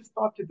of issues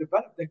start to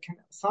develop that can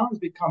sometimes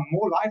become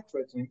more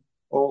life-threatening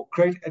or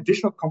create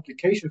additional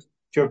complications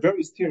to a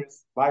very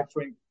serious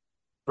life-threatening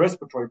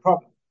respiratory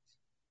problem.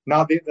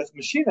 Now, this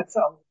machine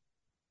itself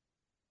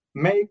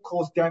may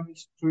cause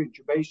damage through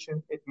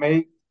intubation. It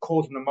may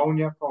cause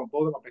pneumonia from a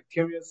buildup of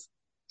bacteria.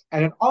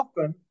 And then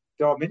often,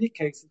 there are many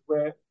cases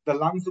where the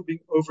lungs are being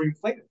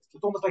overinflated. So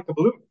it's almost like a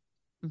balloon.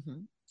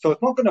 Mm-hmm. So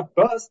it's not going to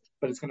burst,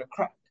 but it's going to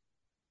crack.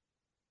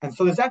 And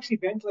so there's actually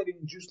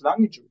ventilator-induced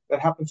lung injury that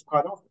happens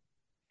quite often.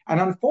 And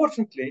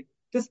unfortunately,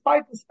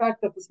 despite the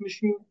fact that this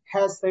machine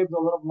has saved a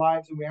lot of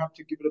lives and we have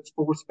to give it its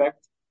full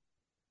respect,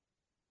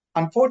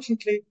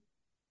 unfortunately,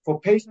 for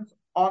patients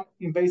on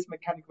invasive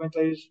mechanical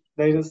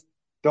ventilators,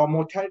 there are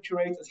mortality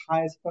rates as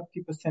high as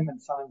 50%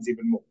 and sometimes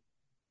even more.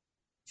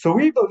 So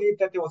we believe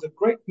that there was a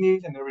great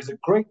need and there is a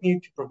great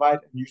need to provide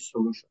a new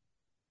solution.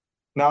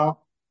 Now,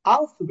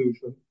 our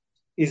solution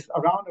is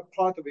around a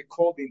product that we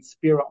call the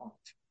Inspira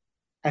Art.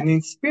 And the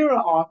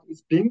Inspira Art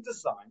is being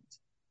designed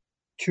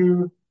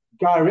to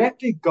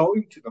directly go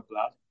into the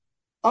blood,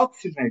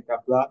 oxygenate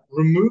that blood,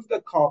 remove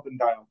the carbon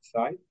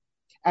dioxide.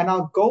 And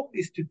our goal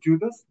is to do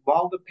this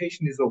while the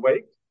patient is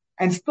awake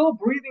and still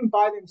breathing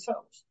by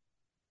themselves.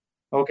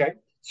 Okay?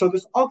 So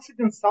this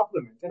oxygen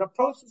supplement, in a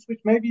process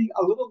which may be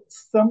a little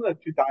similar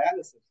to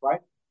dialysis,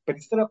 right? But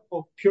instead of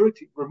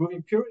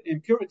removing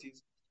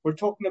impurities, we're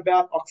talking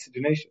about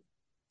oxygenation.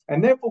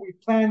 And therefore, we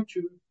plan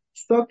to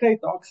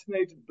circulate the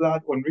oxygenated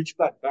blood or enriched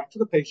blood back to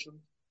the patient,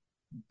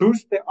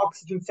 boost their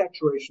oxygen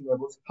saturation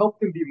levels, help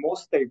them be more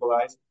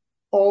stabilized,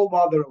 all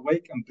while they're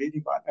awake and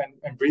breathing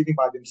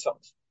by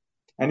themselves.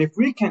 And if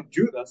we can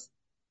do this,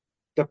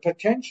 the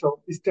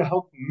potential is to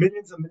help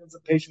millions and millions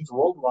of patients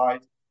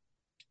worldwide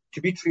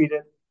to be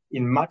treated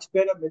in much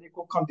better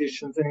medical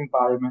conditions and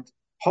environment,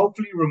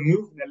 hopefully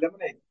remove and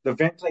eliminate the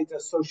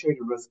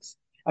ventilator-associated risks,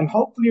 and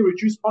hopefully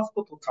reduce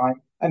hospital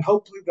time, and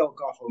hopefully they'll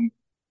go home.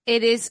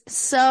 It is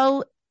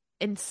so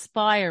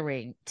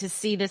inspiring to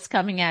see this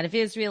coming out of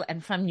Israel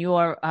and from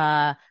your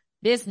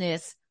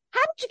business.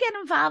 How did you get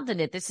involved in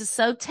it? This is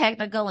so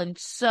technical and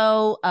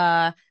so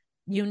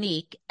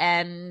unique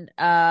and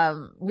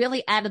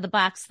really out of the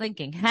box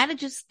thinking. How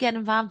did you get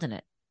involved in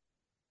it?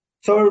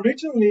 So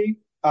originally,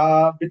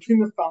 between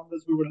the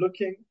founders, we were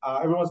looking,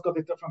 everyone's got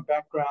a different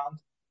background.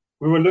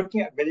 We were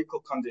looking at medical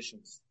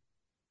conditions.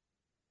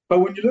 But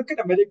when you look at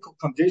a medical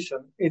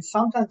condition, it's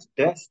sometimes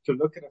best to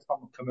look at it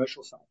from a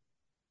commercial side.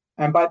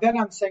 And by that,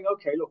 I'm saying,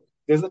 okay, look,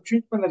 there's a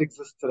treatment that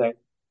exists today.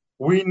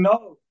 We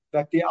know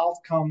that the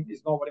outcome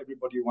is not what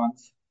everybody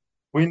wants.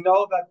 We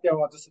know that there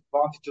are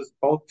disadvantages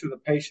both to the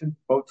patient,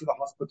 both to the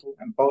hospital,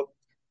 and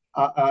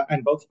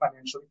both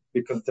financially,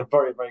 because it's a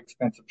very, very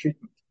expensive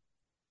treatment.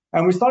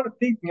 And we started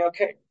thinking,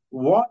 okay,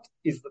 what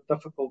is the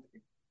difficult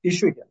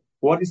issue here?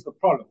 What is the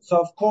problem? So,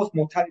 of course,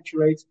 mortality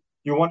rates,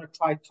 you want to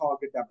try to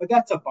target that, but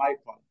that's a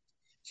byproduct.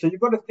 So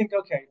you've got to think,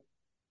 okay,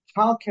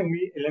 how can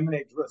we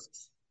eliminate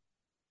risks?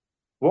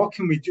 What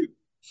can we do?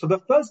 So the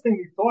first thing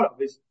we thought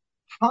of is,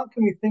 how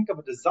can we think of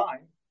a design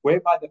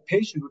whereby the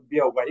patient would be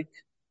awake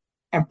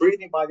and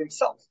breathing by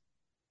themselves?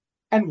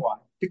 And why?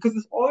 Because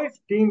there's always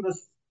been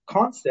this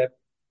concept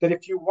that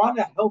if you want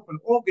to help an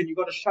organ, you've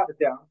got to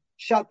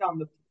shut down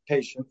the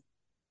patient.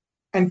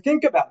 And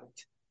think about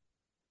it.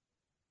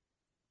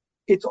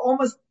 It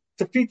almost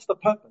defeats the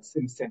purpose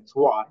in a sense.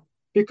 Why?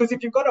 Because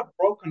if you've got a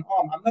broken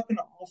arm, I'm not going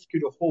to ask you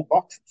to haul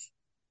boxes.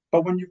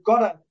 But when you've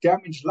got a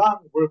damaged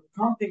lung, we're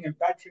pumping and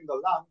battering the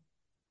lung.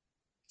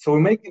 So we're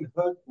making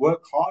it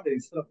work harder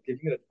instead of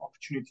giving it an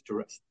opportunity to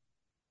rest.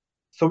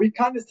 So we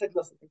kind of said,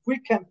 listen, if we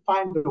can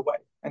find a way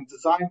and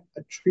design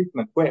a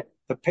treatment where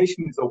the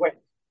patient is awake,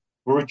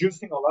 we're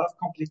reducing a lot of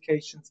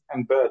complications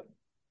and burden.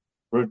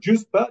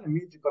 Reduced burden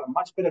means you've got a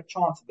much better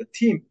chance of the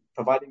team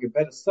providing a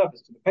better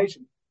service to the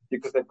patient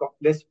because they've got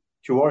less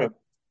to worry about.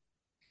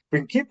 If we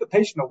can keep the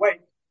patient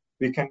awake,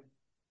 we can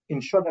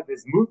ensure that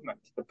there's movement.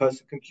 The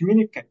person can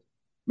communicate,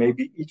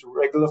 maybe eat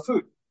regular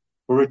food.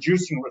 We're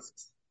reducing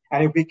risks.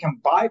 And if we can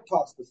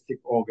bypass the sick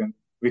organ,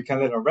 we can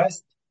let it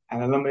rest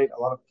and eliminate a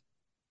lot of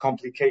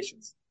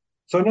complications.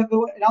 So in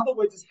other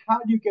words, is how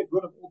do you get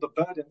rid of all the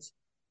burdens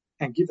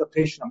and give the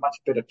patient a much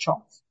better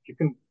chance? If you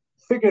can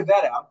figure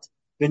that out,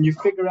 then you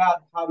figure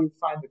out how to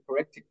find the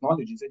correct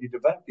technologies, and you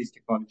develop these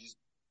technologies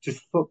to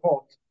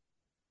support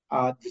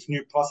this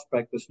new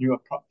prospect, this new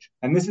approach.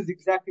 And this is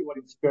exactly what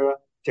Inspira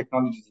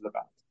Technologies is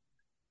about.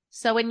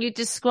 So when you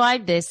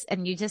describe this,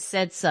 and you just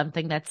said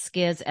something that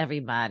scares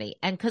everybody,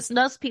 and because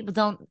most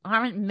people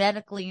aren't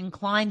medically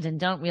inclined and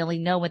don't really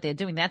know what they're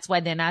doing. That's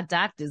why they're not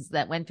doctors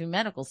that went through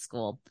medical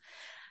school.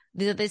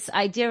 This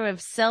idea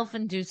of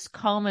self-induced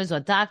comas, or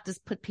doctors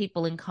put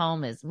people in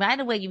comas. Right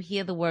away, you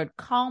hear the word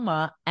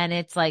coma, and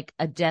it's like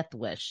a death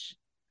wish,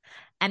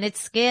 and it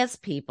scares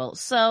people.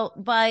 So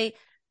by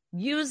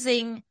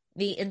using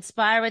the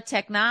Inspira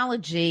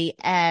technology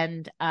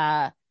and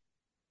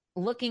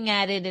looking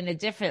at it in a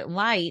different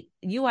light,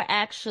 you are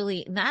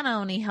actually not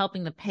only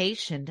helping the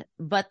patient,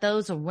 but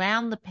those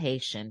around the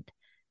patient,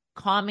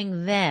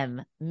 calming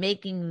them,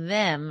 making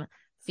them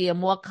feel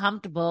more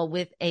comfortable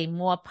with a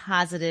more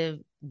positive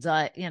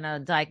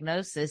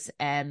diagnosis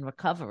and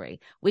recovery,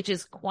 which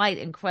is quite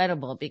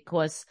incredible,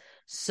 because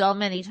so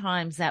many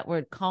times that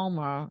word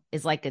coma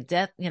is like a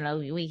death.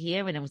 We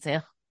hear it and we say,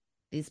 oh,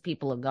 these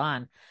people are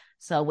gone.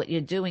 So what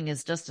you're doing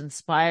is just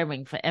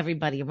inspiring for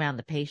everybody around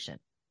the patient.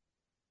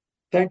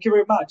 Thank you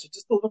very much.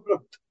 Just a little bit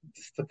of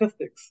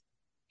statistics.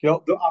 Our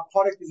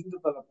product is in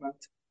development.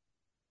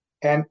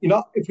 And,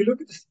 if you look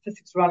at the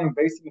statistics around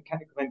invasive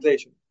mechanical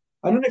ventilation,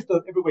 I don't know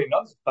if everybody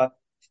knows, but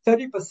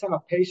 30%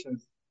 of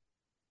patients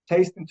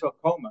placed into a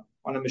coma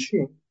on a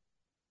machine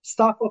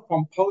suffer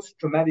from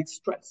post-traumatic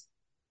stress.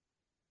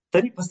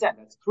 30%,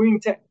 that's 3 in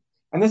 10.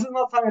 And this is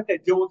not something that they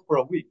deal with for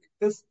a week.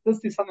 This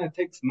is something that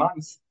takes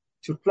months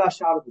to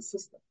flush out of the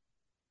system.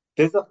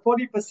 There's a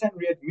 40%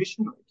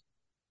 readmission rate,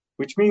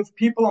 which means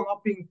people are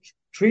not being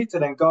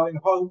treated and going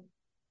home.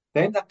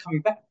 They end up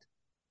coming back.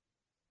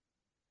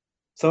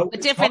 So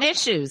with different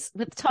issues,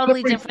 with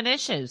totally different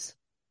issues.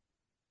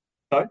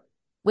 Sorry?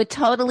 With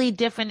totally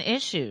different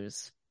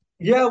issues.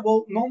 Yeah,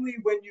 well, normally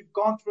when you've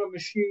gone through a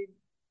machine,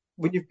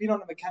 when you've been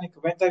on a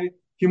mechanical ventilator,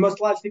 you're most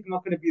likely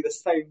not going to be the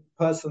same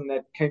person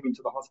that came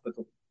into the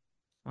hospital.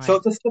 Right. So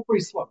it's a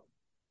slippery slope,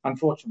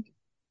 unfortunately.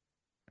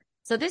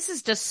 So this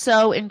is just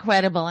so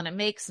incredible, and it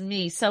makes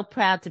me so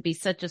proud to be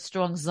such a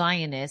strong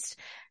Zionist.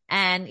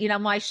 And,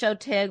 my show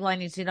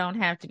tagline is "You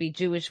don't have to be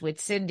Jewish with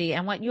Cindy."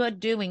 And what you're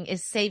doing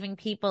is saving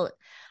people,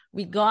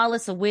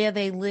 regardless of where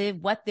they live,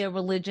 what their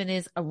religion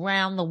is,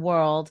 around the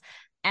world.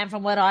 And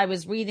from what I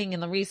was reading in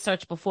the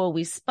research before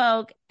we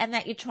spoke, and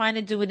that you're trying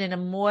to do it in a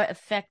more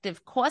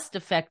effective,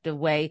 cost-effective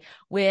way,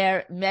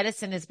 where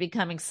medicine is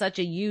becoming such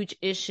a huge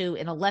issue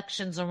in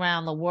elections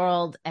around the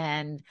world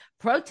and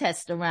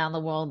protests around the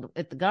world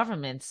at the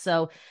government.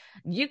 So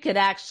you could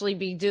actually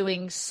be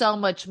doing so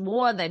much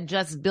more than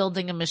just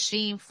building a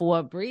machine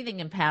for breathing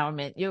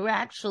empowerment. You're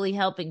actually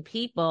helping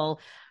people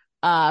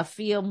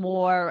feel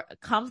more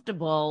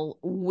comfortable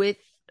with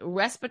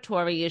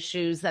respiratory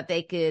issues that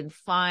they could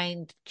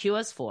find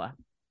cures for.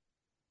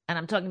 And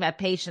I'm talking about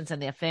patients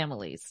and their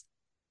families.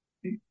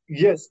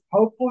 Yes,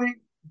 hopefully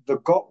the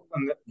goal,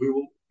 and we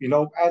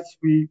will, as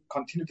we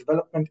continue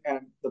development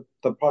and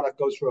the product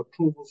goes through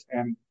approvals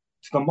and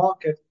to the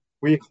market,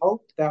 we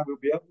hope that we'll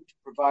be able to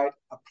provide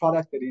a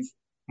product that is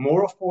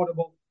more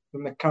affordable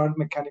than the current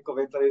mechanical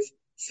ventilators,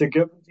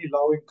 significantly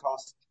lower in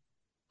cost.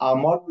 Our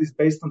model is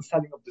based on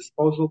selling of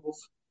disposables,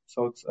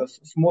 so it's a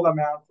small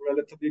amount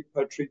relatively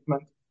per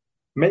treatment,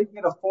 making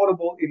it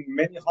affordable in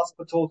many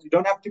hospitals. You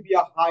don't have to be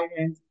a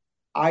high-end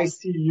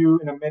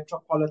ICU in a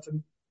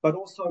metropolitan, but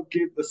also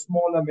give the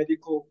smaller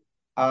medical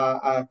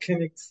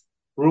clinics,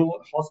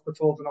 rural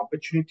hospitals, an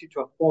opportunity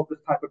to afford this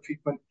type of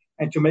treatment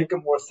and to make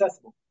it more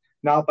accessible.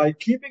 Now, by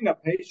keeping a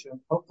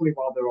patient, hopefully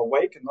while they're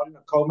awake and not in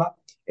a coma,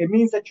 it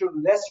means that you're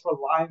less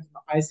reliant on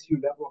the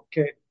ICU level of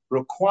care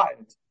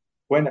required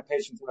when a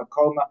patient's in a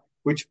coma,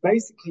 which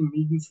basically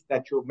means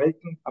that you're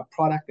making a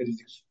product that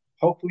is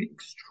hopefully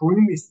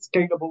extremely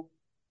scalable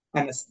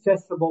and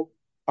accessible,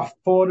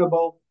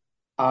 affordable,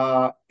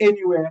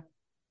 anywhere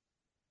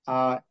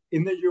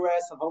in the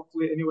US and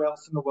hopefully anywhere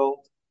else in the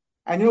world.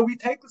 And we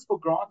take this for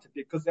granted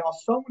because there are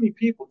so many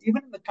people,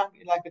 even in a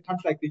country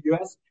like the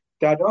US,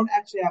 that don't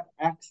actually have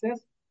access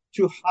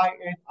to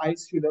high-end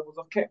ICU levels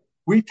of care.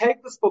 We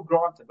take this for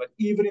granted, but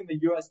even in the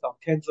US, there are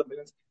tens of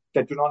millions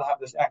that do not have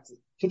this access.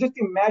 So just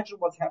imagine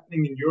what's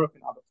happening in Europe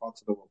and other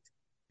parts of the world.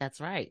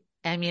 That's right.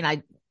 I mean,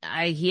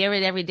 I hear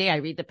it every day. I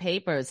read the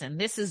papers, and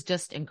this is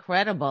just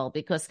incredible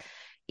because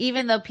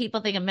even though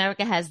people think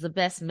America has the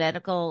best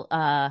medical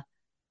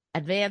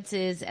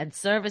advances and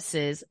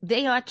services,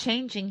 they are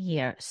changing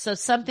here. So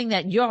something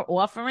that you're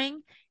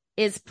offering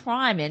is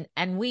prime.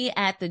 And we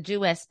at the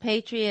Jewish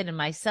Patriot and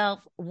myself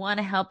want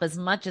to help as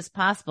much as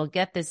possible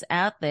get this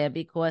out there,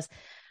 because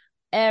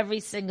every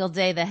single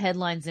day, the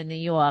headlines in New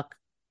York,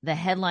 the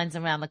headlines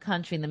around the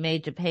country in the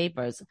major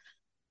papers,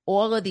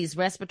 all of these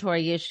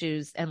respiratory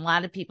issues, and a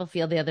lot of people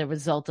feel they're the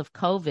result of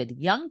COVID.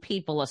 Young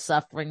people are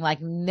suffering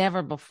like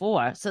never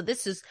before. So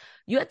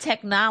your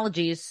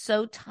technology is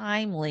so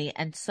timely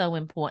and so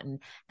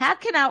important. How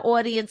can our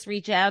audience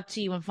reach out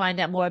to you and find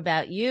out more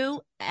about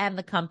you and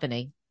the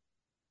company?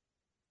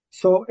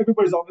 So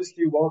everybody's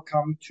obviously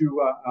welcome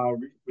to,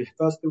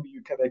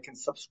 they can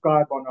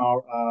subscribe on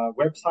our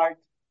website,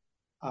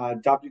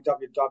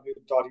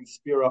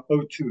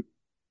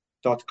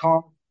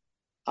 www.inspira02.com.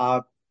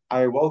 I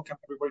welcome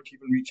everybody to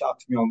even reach out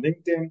to me on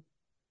LinkedIn,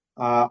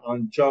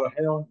 on Joe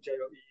Hayon,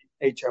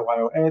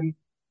 Joehayon,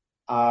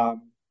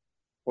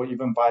 or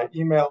even via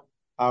email.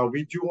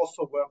 We do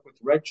also work with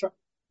Rodger,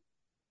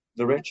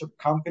 the Rodger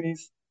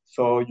companies.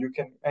 So you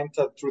can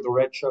enter through the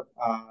Rodger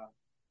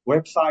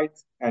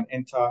website and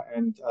enter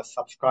and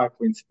subscribe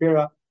to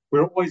Inspira.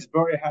 We're always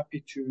very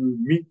happy to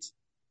meet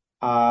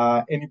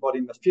anybody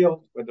in the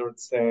field, whether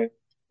it's the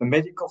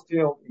medical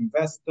field,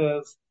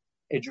 investors,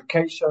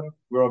 education.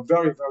 We're a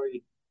very,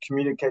 very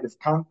communicative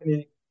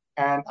company.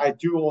 And I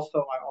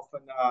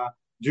often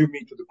do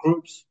meet with the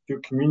groups,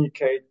 do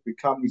communicate. We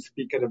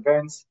speak at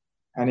events.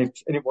 And if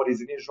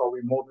anybody's in Israel,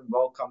 we more than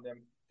welcome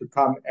them to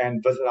come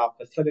and visit our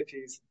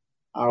facilities.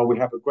 We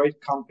have a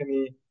great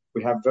company.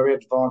 We have very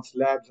advanced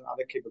labs and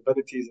other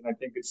capabilities. And I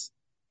think it's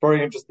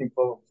very interesting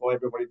for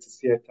everybody to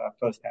see it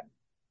firsthand.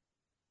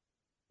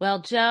 Well,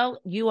 Joe,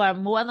 you are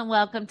more than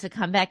welcome to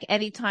come back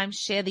anytime,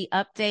 share the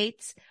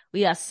updates.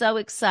 We are so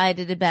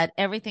excited about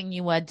everything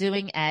you are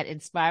doing at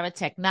Inspira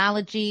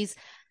Technologies,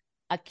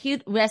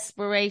 acute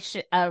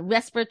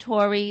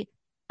respiratory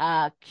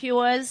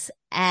cures,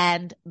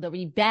 and the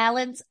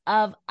rebalance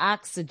of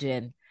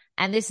oxygen.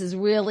 And this is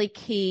really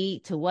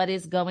key to what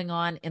is going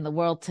on in the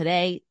world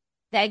today.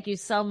 Thank you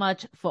so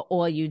much for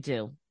all you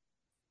do.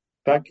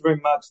 Thank you very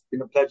much. It's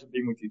been a pleasure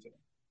being with you today.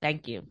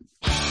 Thank you.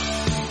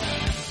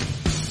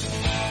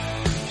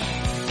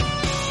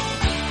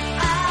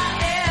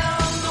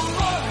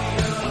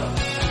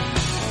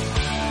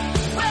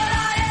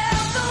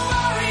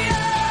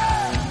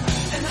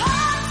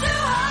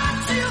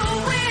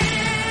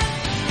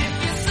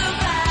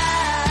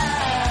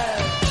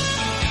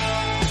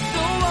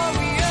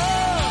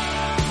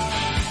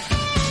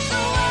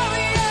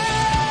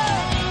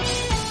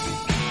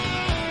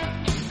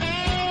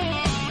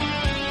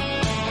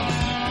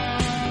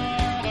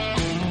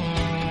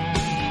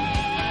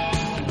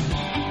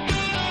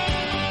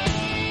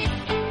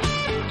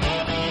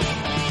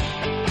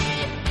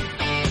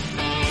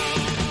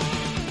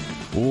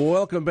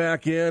 Welcome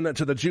back in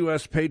to the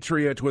Jewish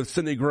Patriot with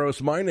Cindy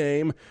Gross. My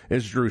name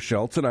is Drew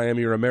Shelton. I am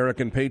your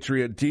American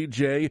Patriot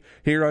DJ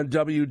here on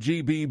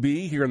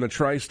WGBB here in the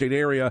tri-state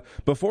area.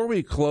 Before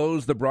we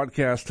close the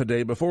broadcast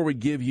today, before we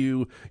give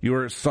you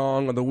your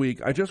song of the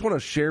week, I just want to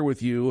share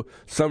with you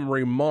some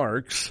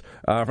remarks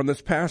from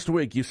this past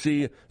week. You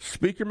see,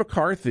 Speaker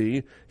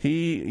McCarthy,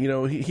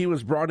 he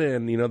was brought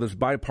in, this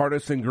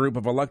bipartisan group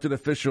of elected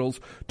officials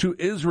to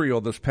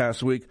Israel this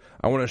past week.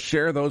 I want to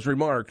share those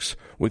remarks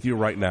with you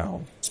right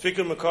now.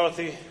 Speaker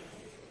McCarthy,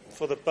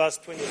 for the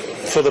past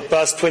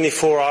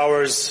 24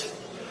 hours,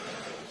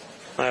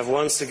 I have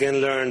once again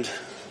learned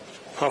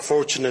how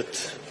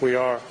fortunate we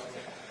are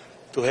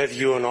to have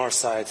you on our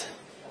side,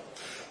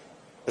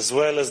 as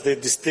well as the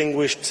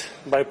distinguished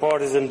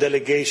bipartisan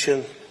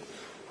delegation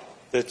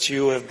that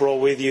you have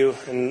brought with you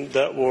and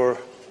that were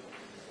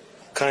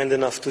kind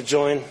enough to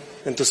join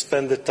and to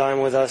spend the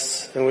time with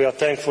us, and we are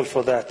thankful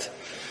for that.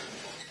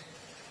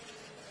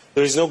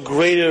 There is no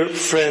greater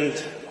friend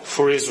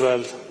for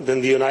Israel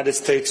than the United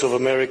States of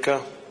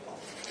America,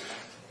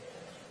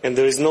 and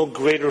there is no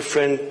greater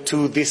friend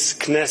to this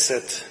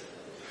Knesset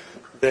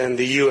than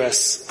the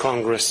U.S.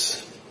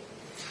 Congress.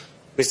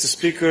 Mr.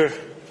 Speaker,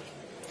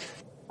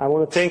 I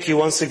want to thank you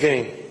once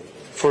again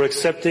for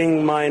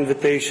accepting my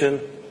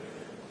invitation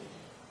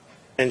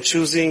and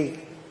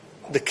choosing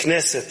the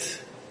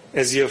Knesset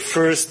as your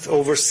first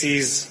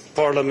overseas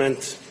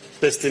parliament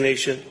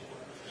destination.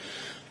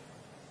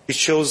 It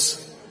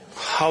shows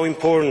how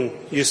important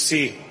you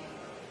see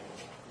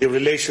the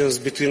relations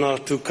between our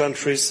two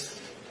countries,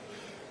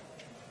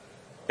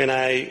 and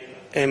I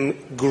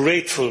am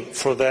grateful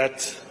for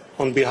that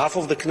on behalf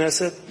of the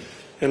Knesset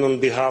and on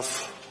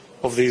behalf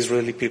of the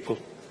Israeli people.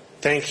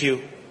 Thank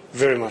you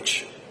very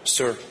much,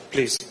 sir.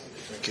 Please.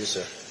 Thank you,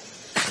 sir.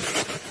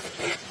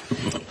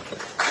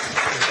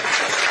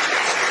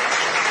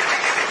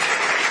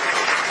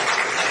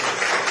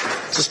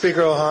 To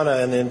Speaker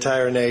Ohana and the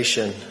entire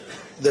nation,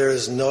 there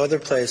is no other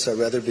place I'd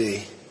rather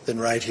be than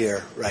right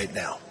here, right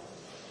now.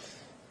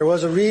 There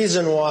was a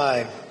reason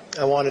why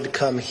I wanted to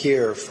come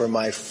here for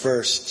my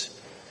first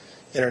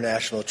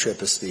international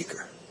trip as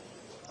Speaker.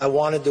 I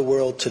wanted the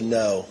world to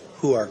know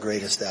who our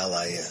greatest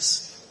ally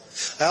is.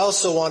 I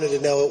also wanted to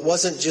know it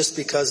wasn't just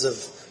because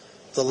of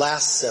the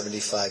last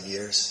 75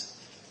 years.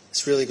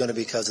 It's really going to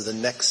be because of the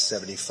next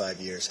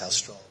 75 years, how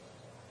strong.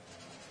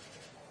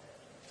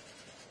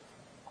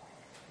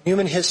 In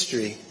human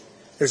history,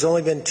 there's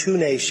only been two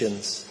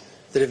nations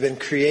that have been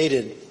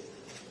created,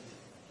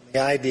 the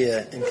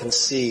idea and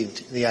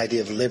conceived the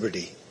idea of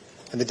liberty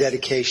and the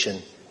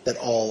dedication that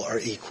all are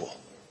equal.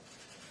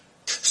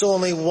 So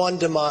only one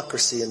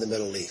democracy in the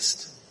Middle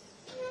East.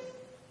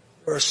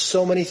 There are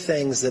so many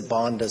things that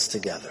bond us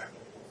together.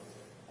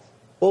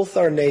 Both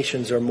our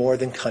nations are more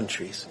than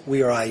countries.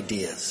 We are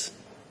ideas.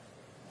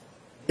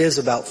 It is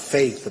about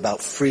faith,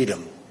 about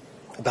freedom,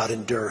 about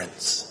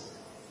endurance.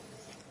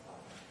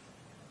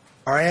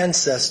 Our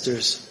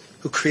ancestors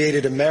who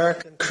created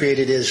America and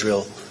created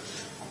Israel,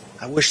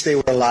 I wish they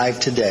were alive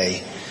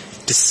today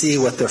to see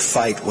what their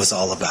fight was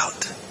all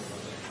about,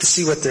 to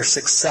see what their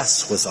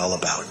success was all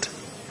about.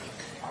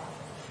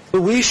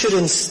 But we should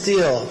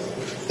instill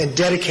and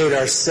dedicate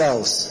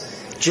ourselves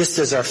just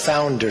as our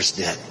founders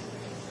did.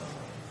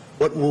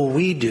 What will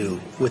we do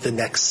with the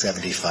next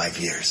 75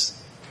 years?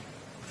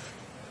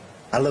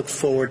 I look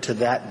forward to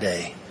that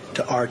day,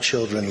 to our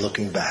children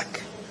looking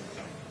back.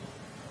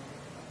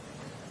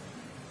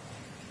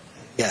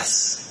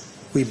 Yes,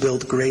 we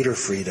built greater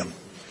freedom,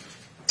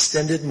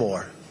 extended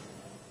more,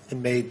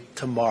 and made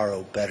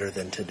tomorrow better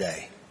than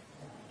today.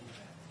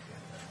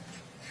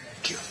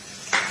 Thank you.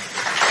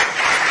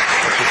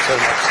 Thank you so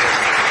much,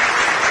 sir.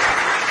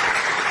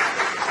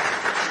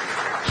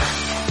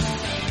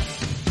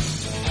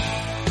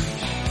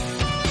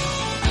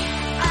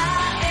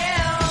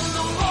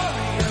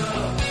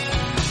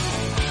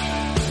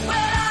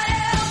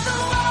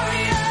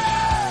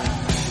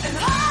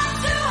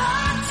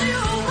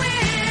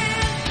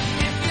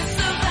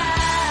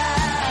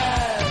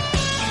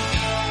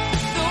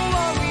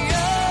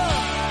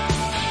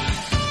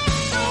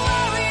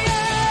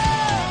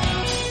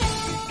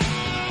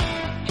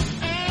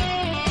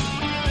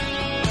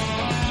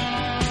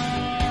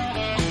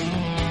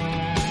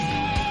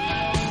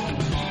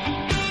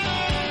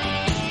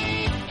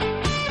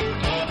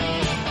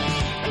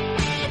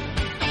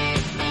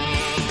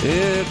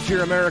 It's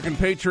your American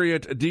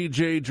Patriot,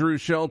 DJ Drew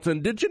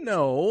Shelton. Did you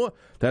know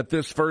that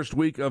this first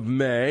week of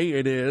May,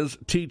 it is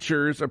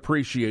Teachers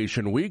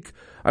Appreciation Week?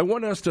 I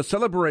want us to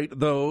celebrate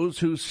those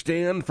who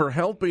stand for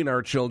helping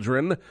our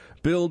children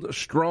build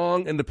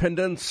strong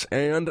independence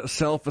and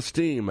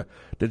self-esteem.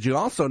 Did you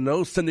also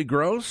know Cindy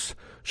Gross?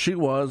 She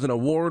was an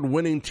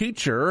award-winning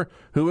teacher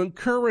who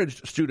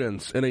encouraged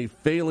students in a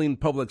failing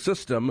public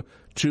system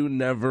to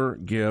never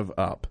give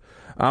up.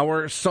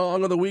 Our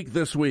song of the week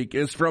this week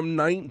is from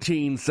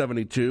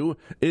 1972.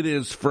 It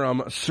is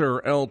from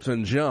Sir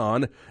Elton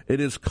John. It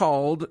is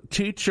called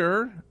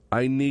Teacher,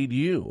 I Need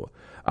You.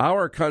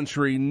 Our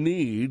country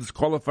needs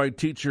qualified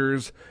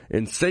teachers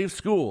in safe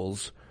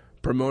schools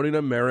promoting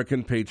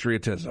American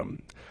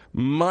patriotism.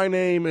 My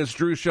name is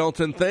Drew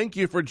Shelton. Thank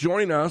you for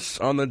joining us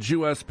on the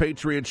U.S.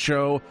 Patriot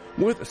Show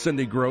with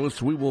Cindy Gross.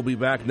 We will be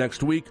back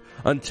next week.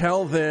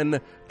 Until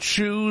then,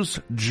 choose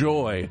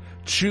joy,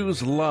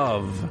 choose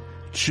love,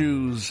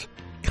 choose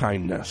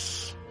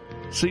kindness.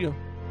 See you.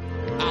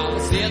 I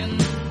was sitting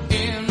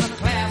in the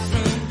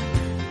classroom,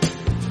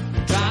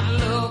 trying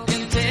to look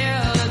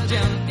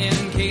intelligent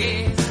in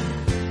case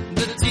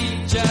the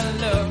teacher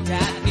looked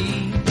at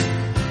me.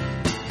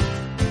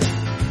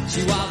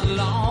 She was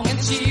long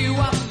and she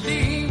was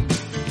lean.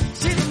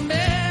 She's a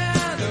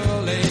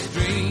middle-aged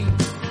dream,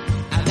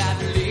 and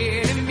that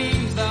lady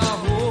means the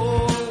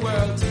whole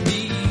world to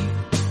me.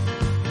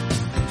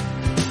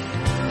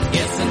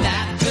 It's a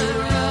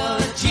natural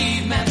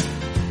achievement,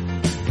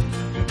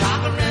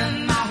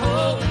 conquering my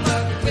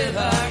homework with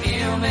her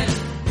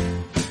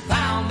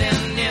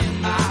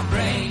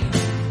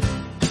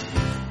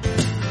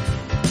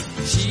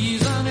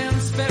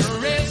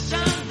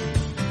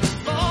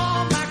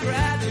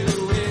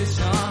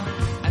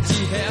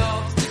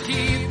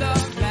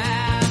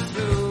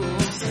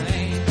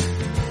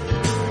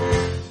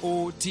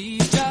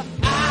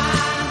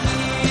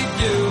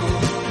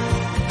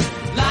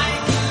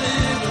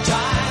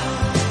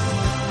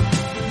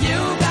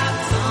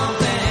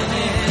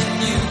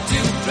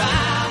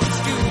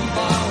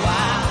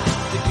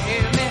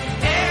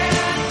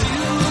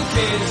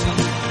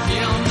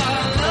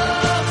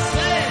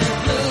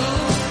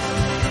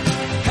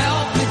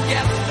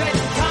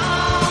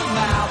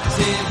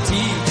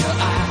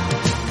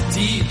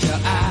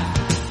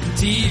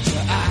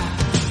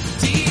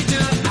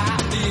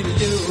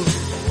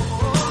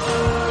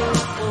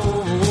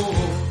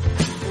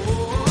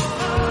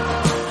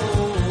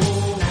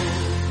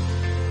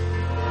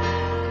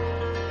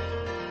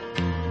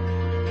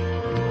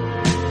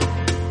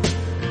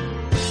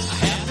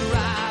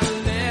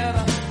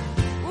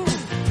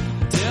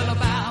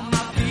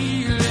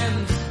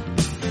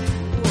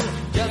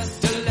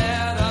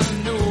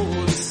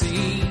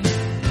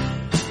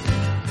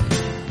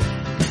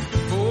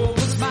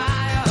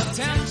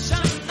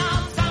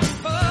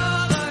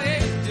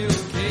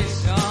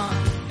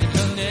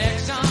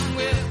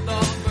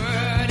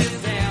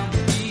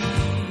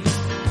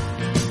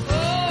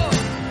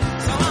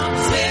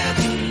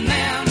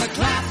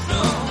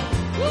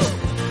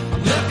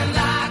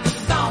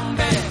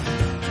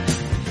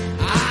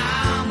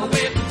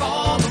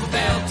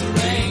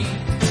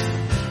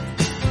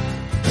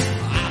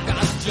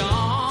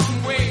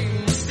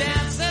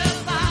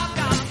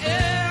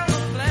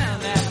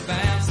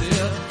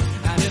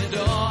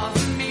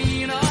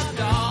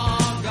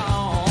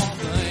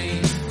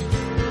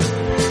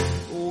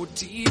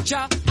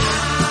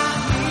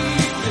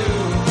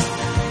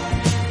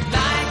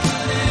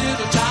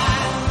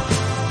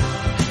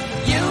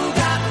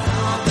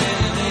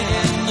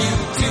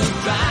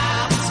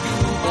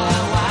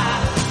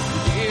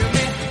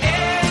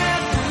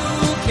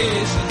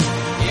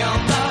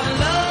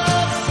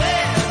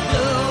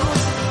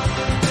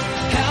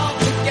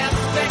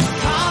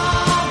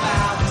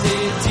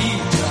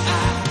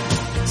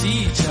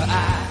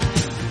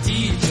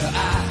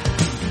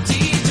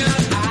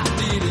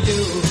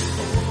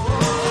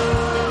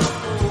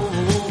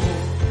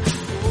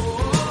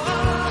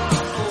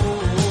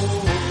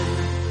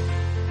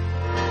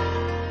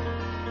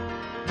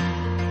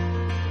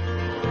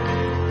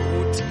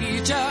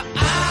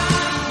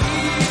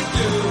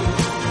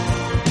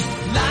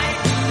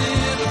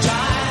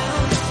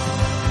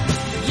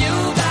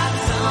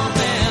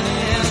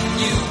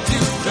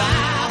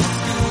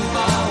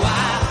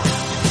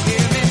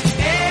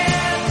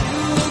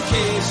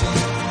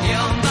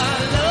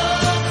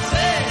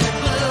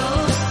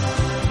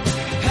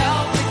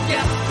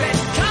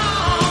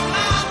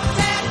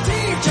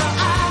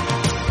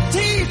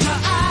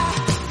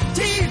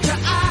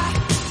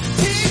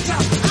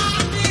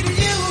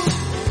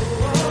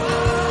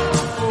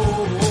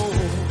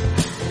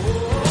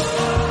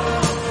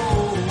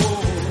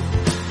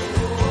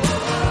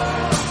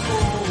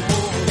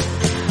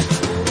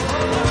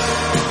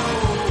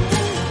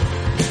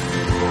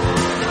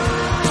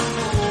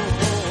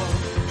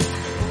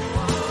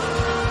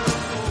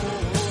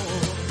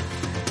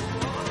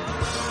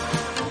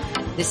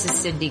This is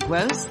Cindy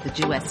Gross, the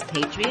Jewess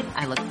Patriot.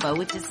 I look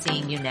forward to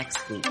seeing you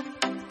next week.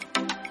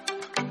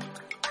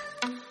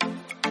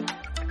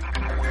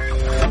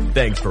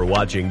 Thanks for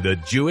watching the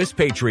Jewish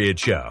Patriot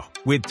Show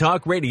with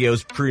Talk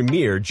Radio's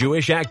premier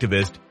Jewish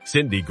activist,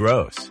 Cindy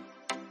Gross.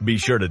 Be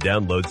sure to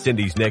download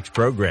Cindy's next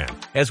program,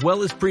 as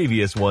well as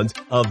previous ones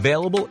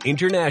available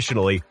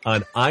internationally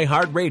on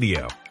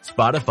iHeartRadio,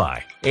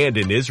 Spotify, and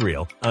in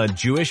Israel on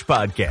Jewish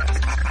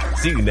Podcasts.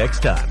 See you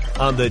next time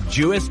on the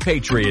Jewish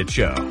Patriot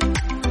Show.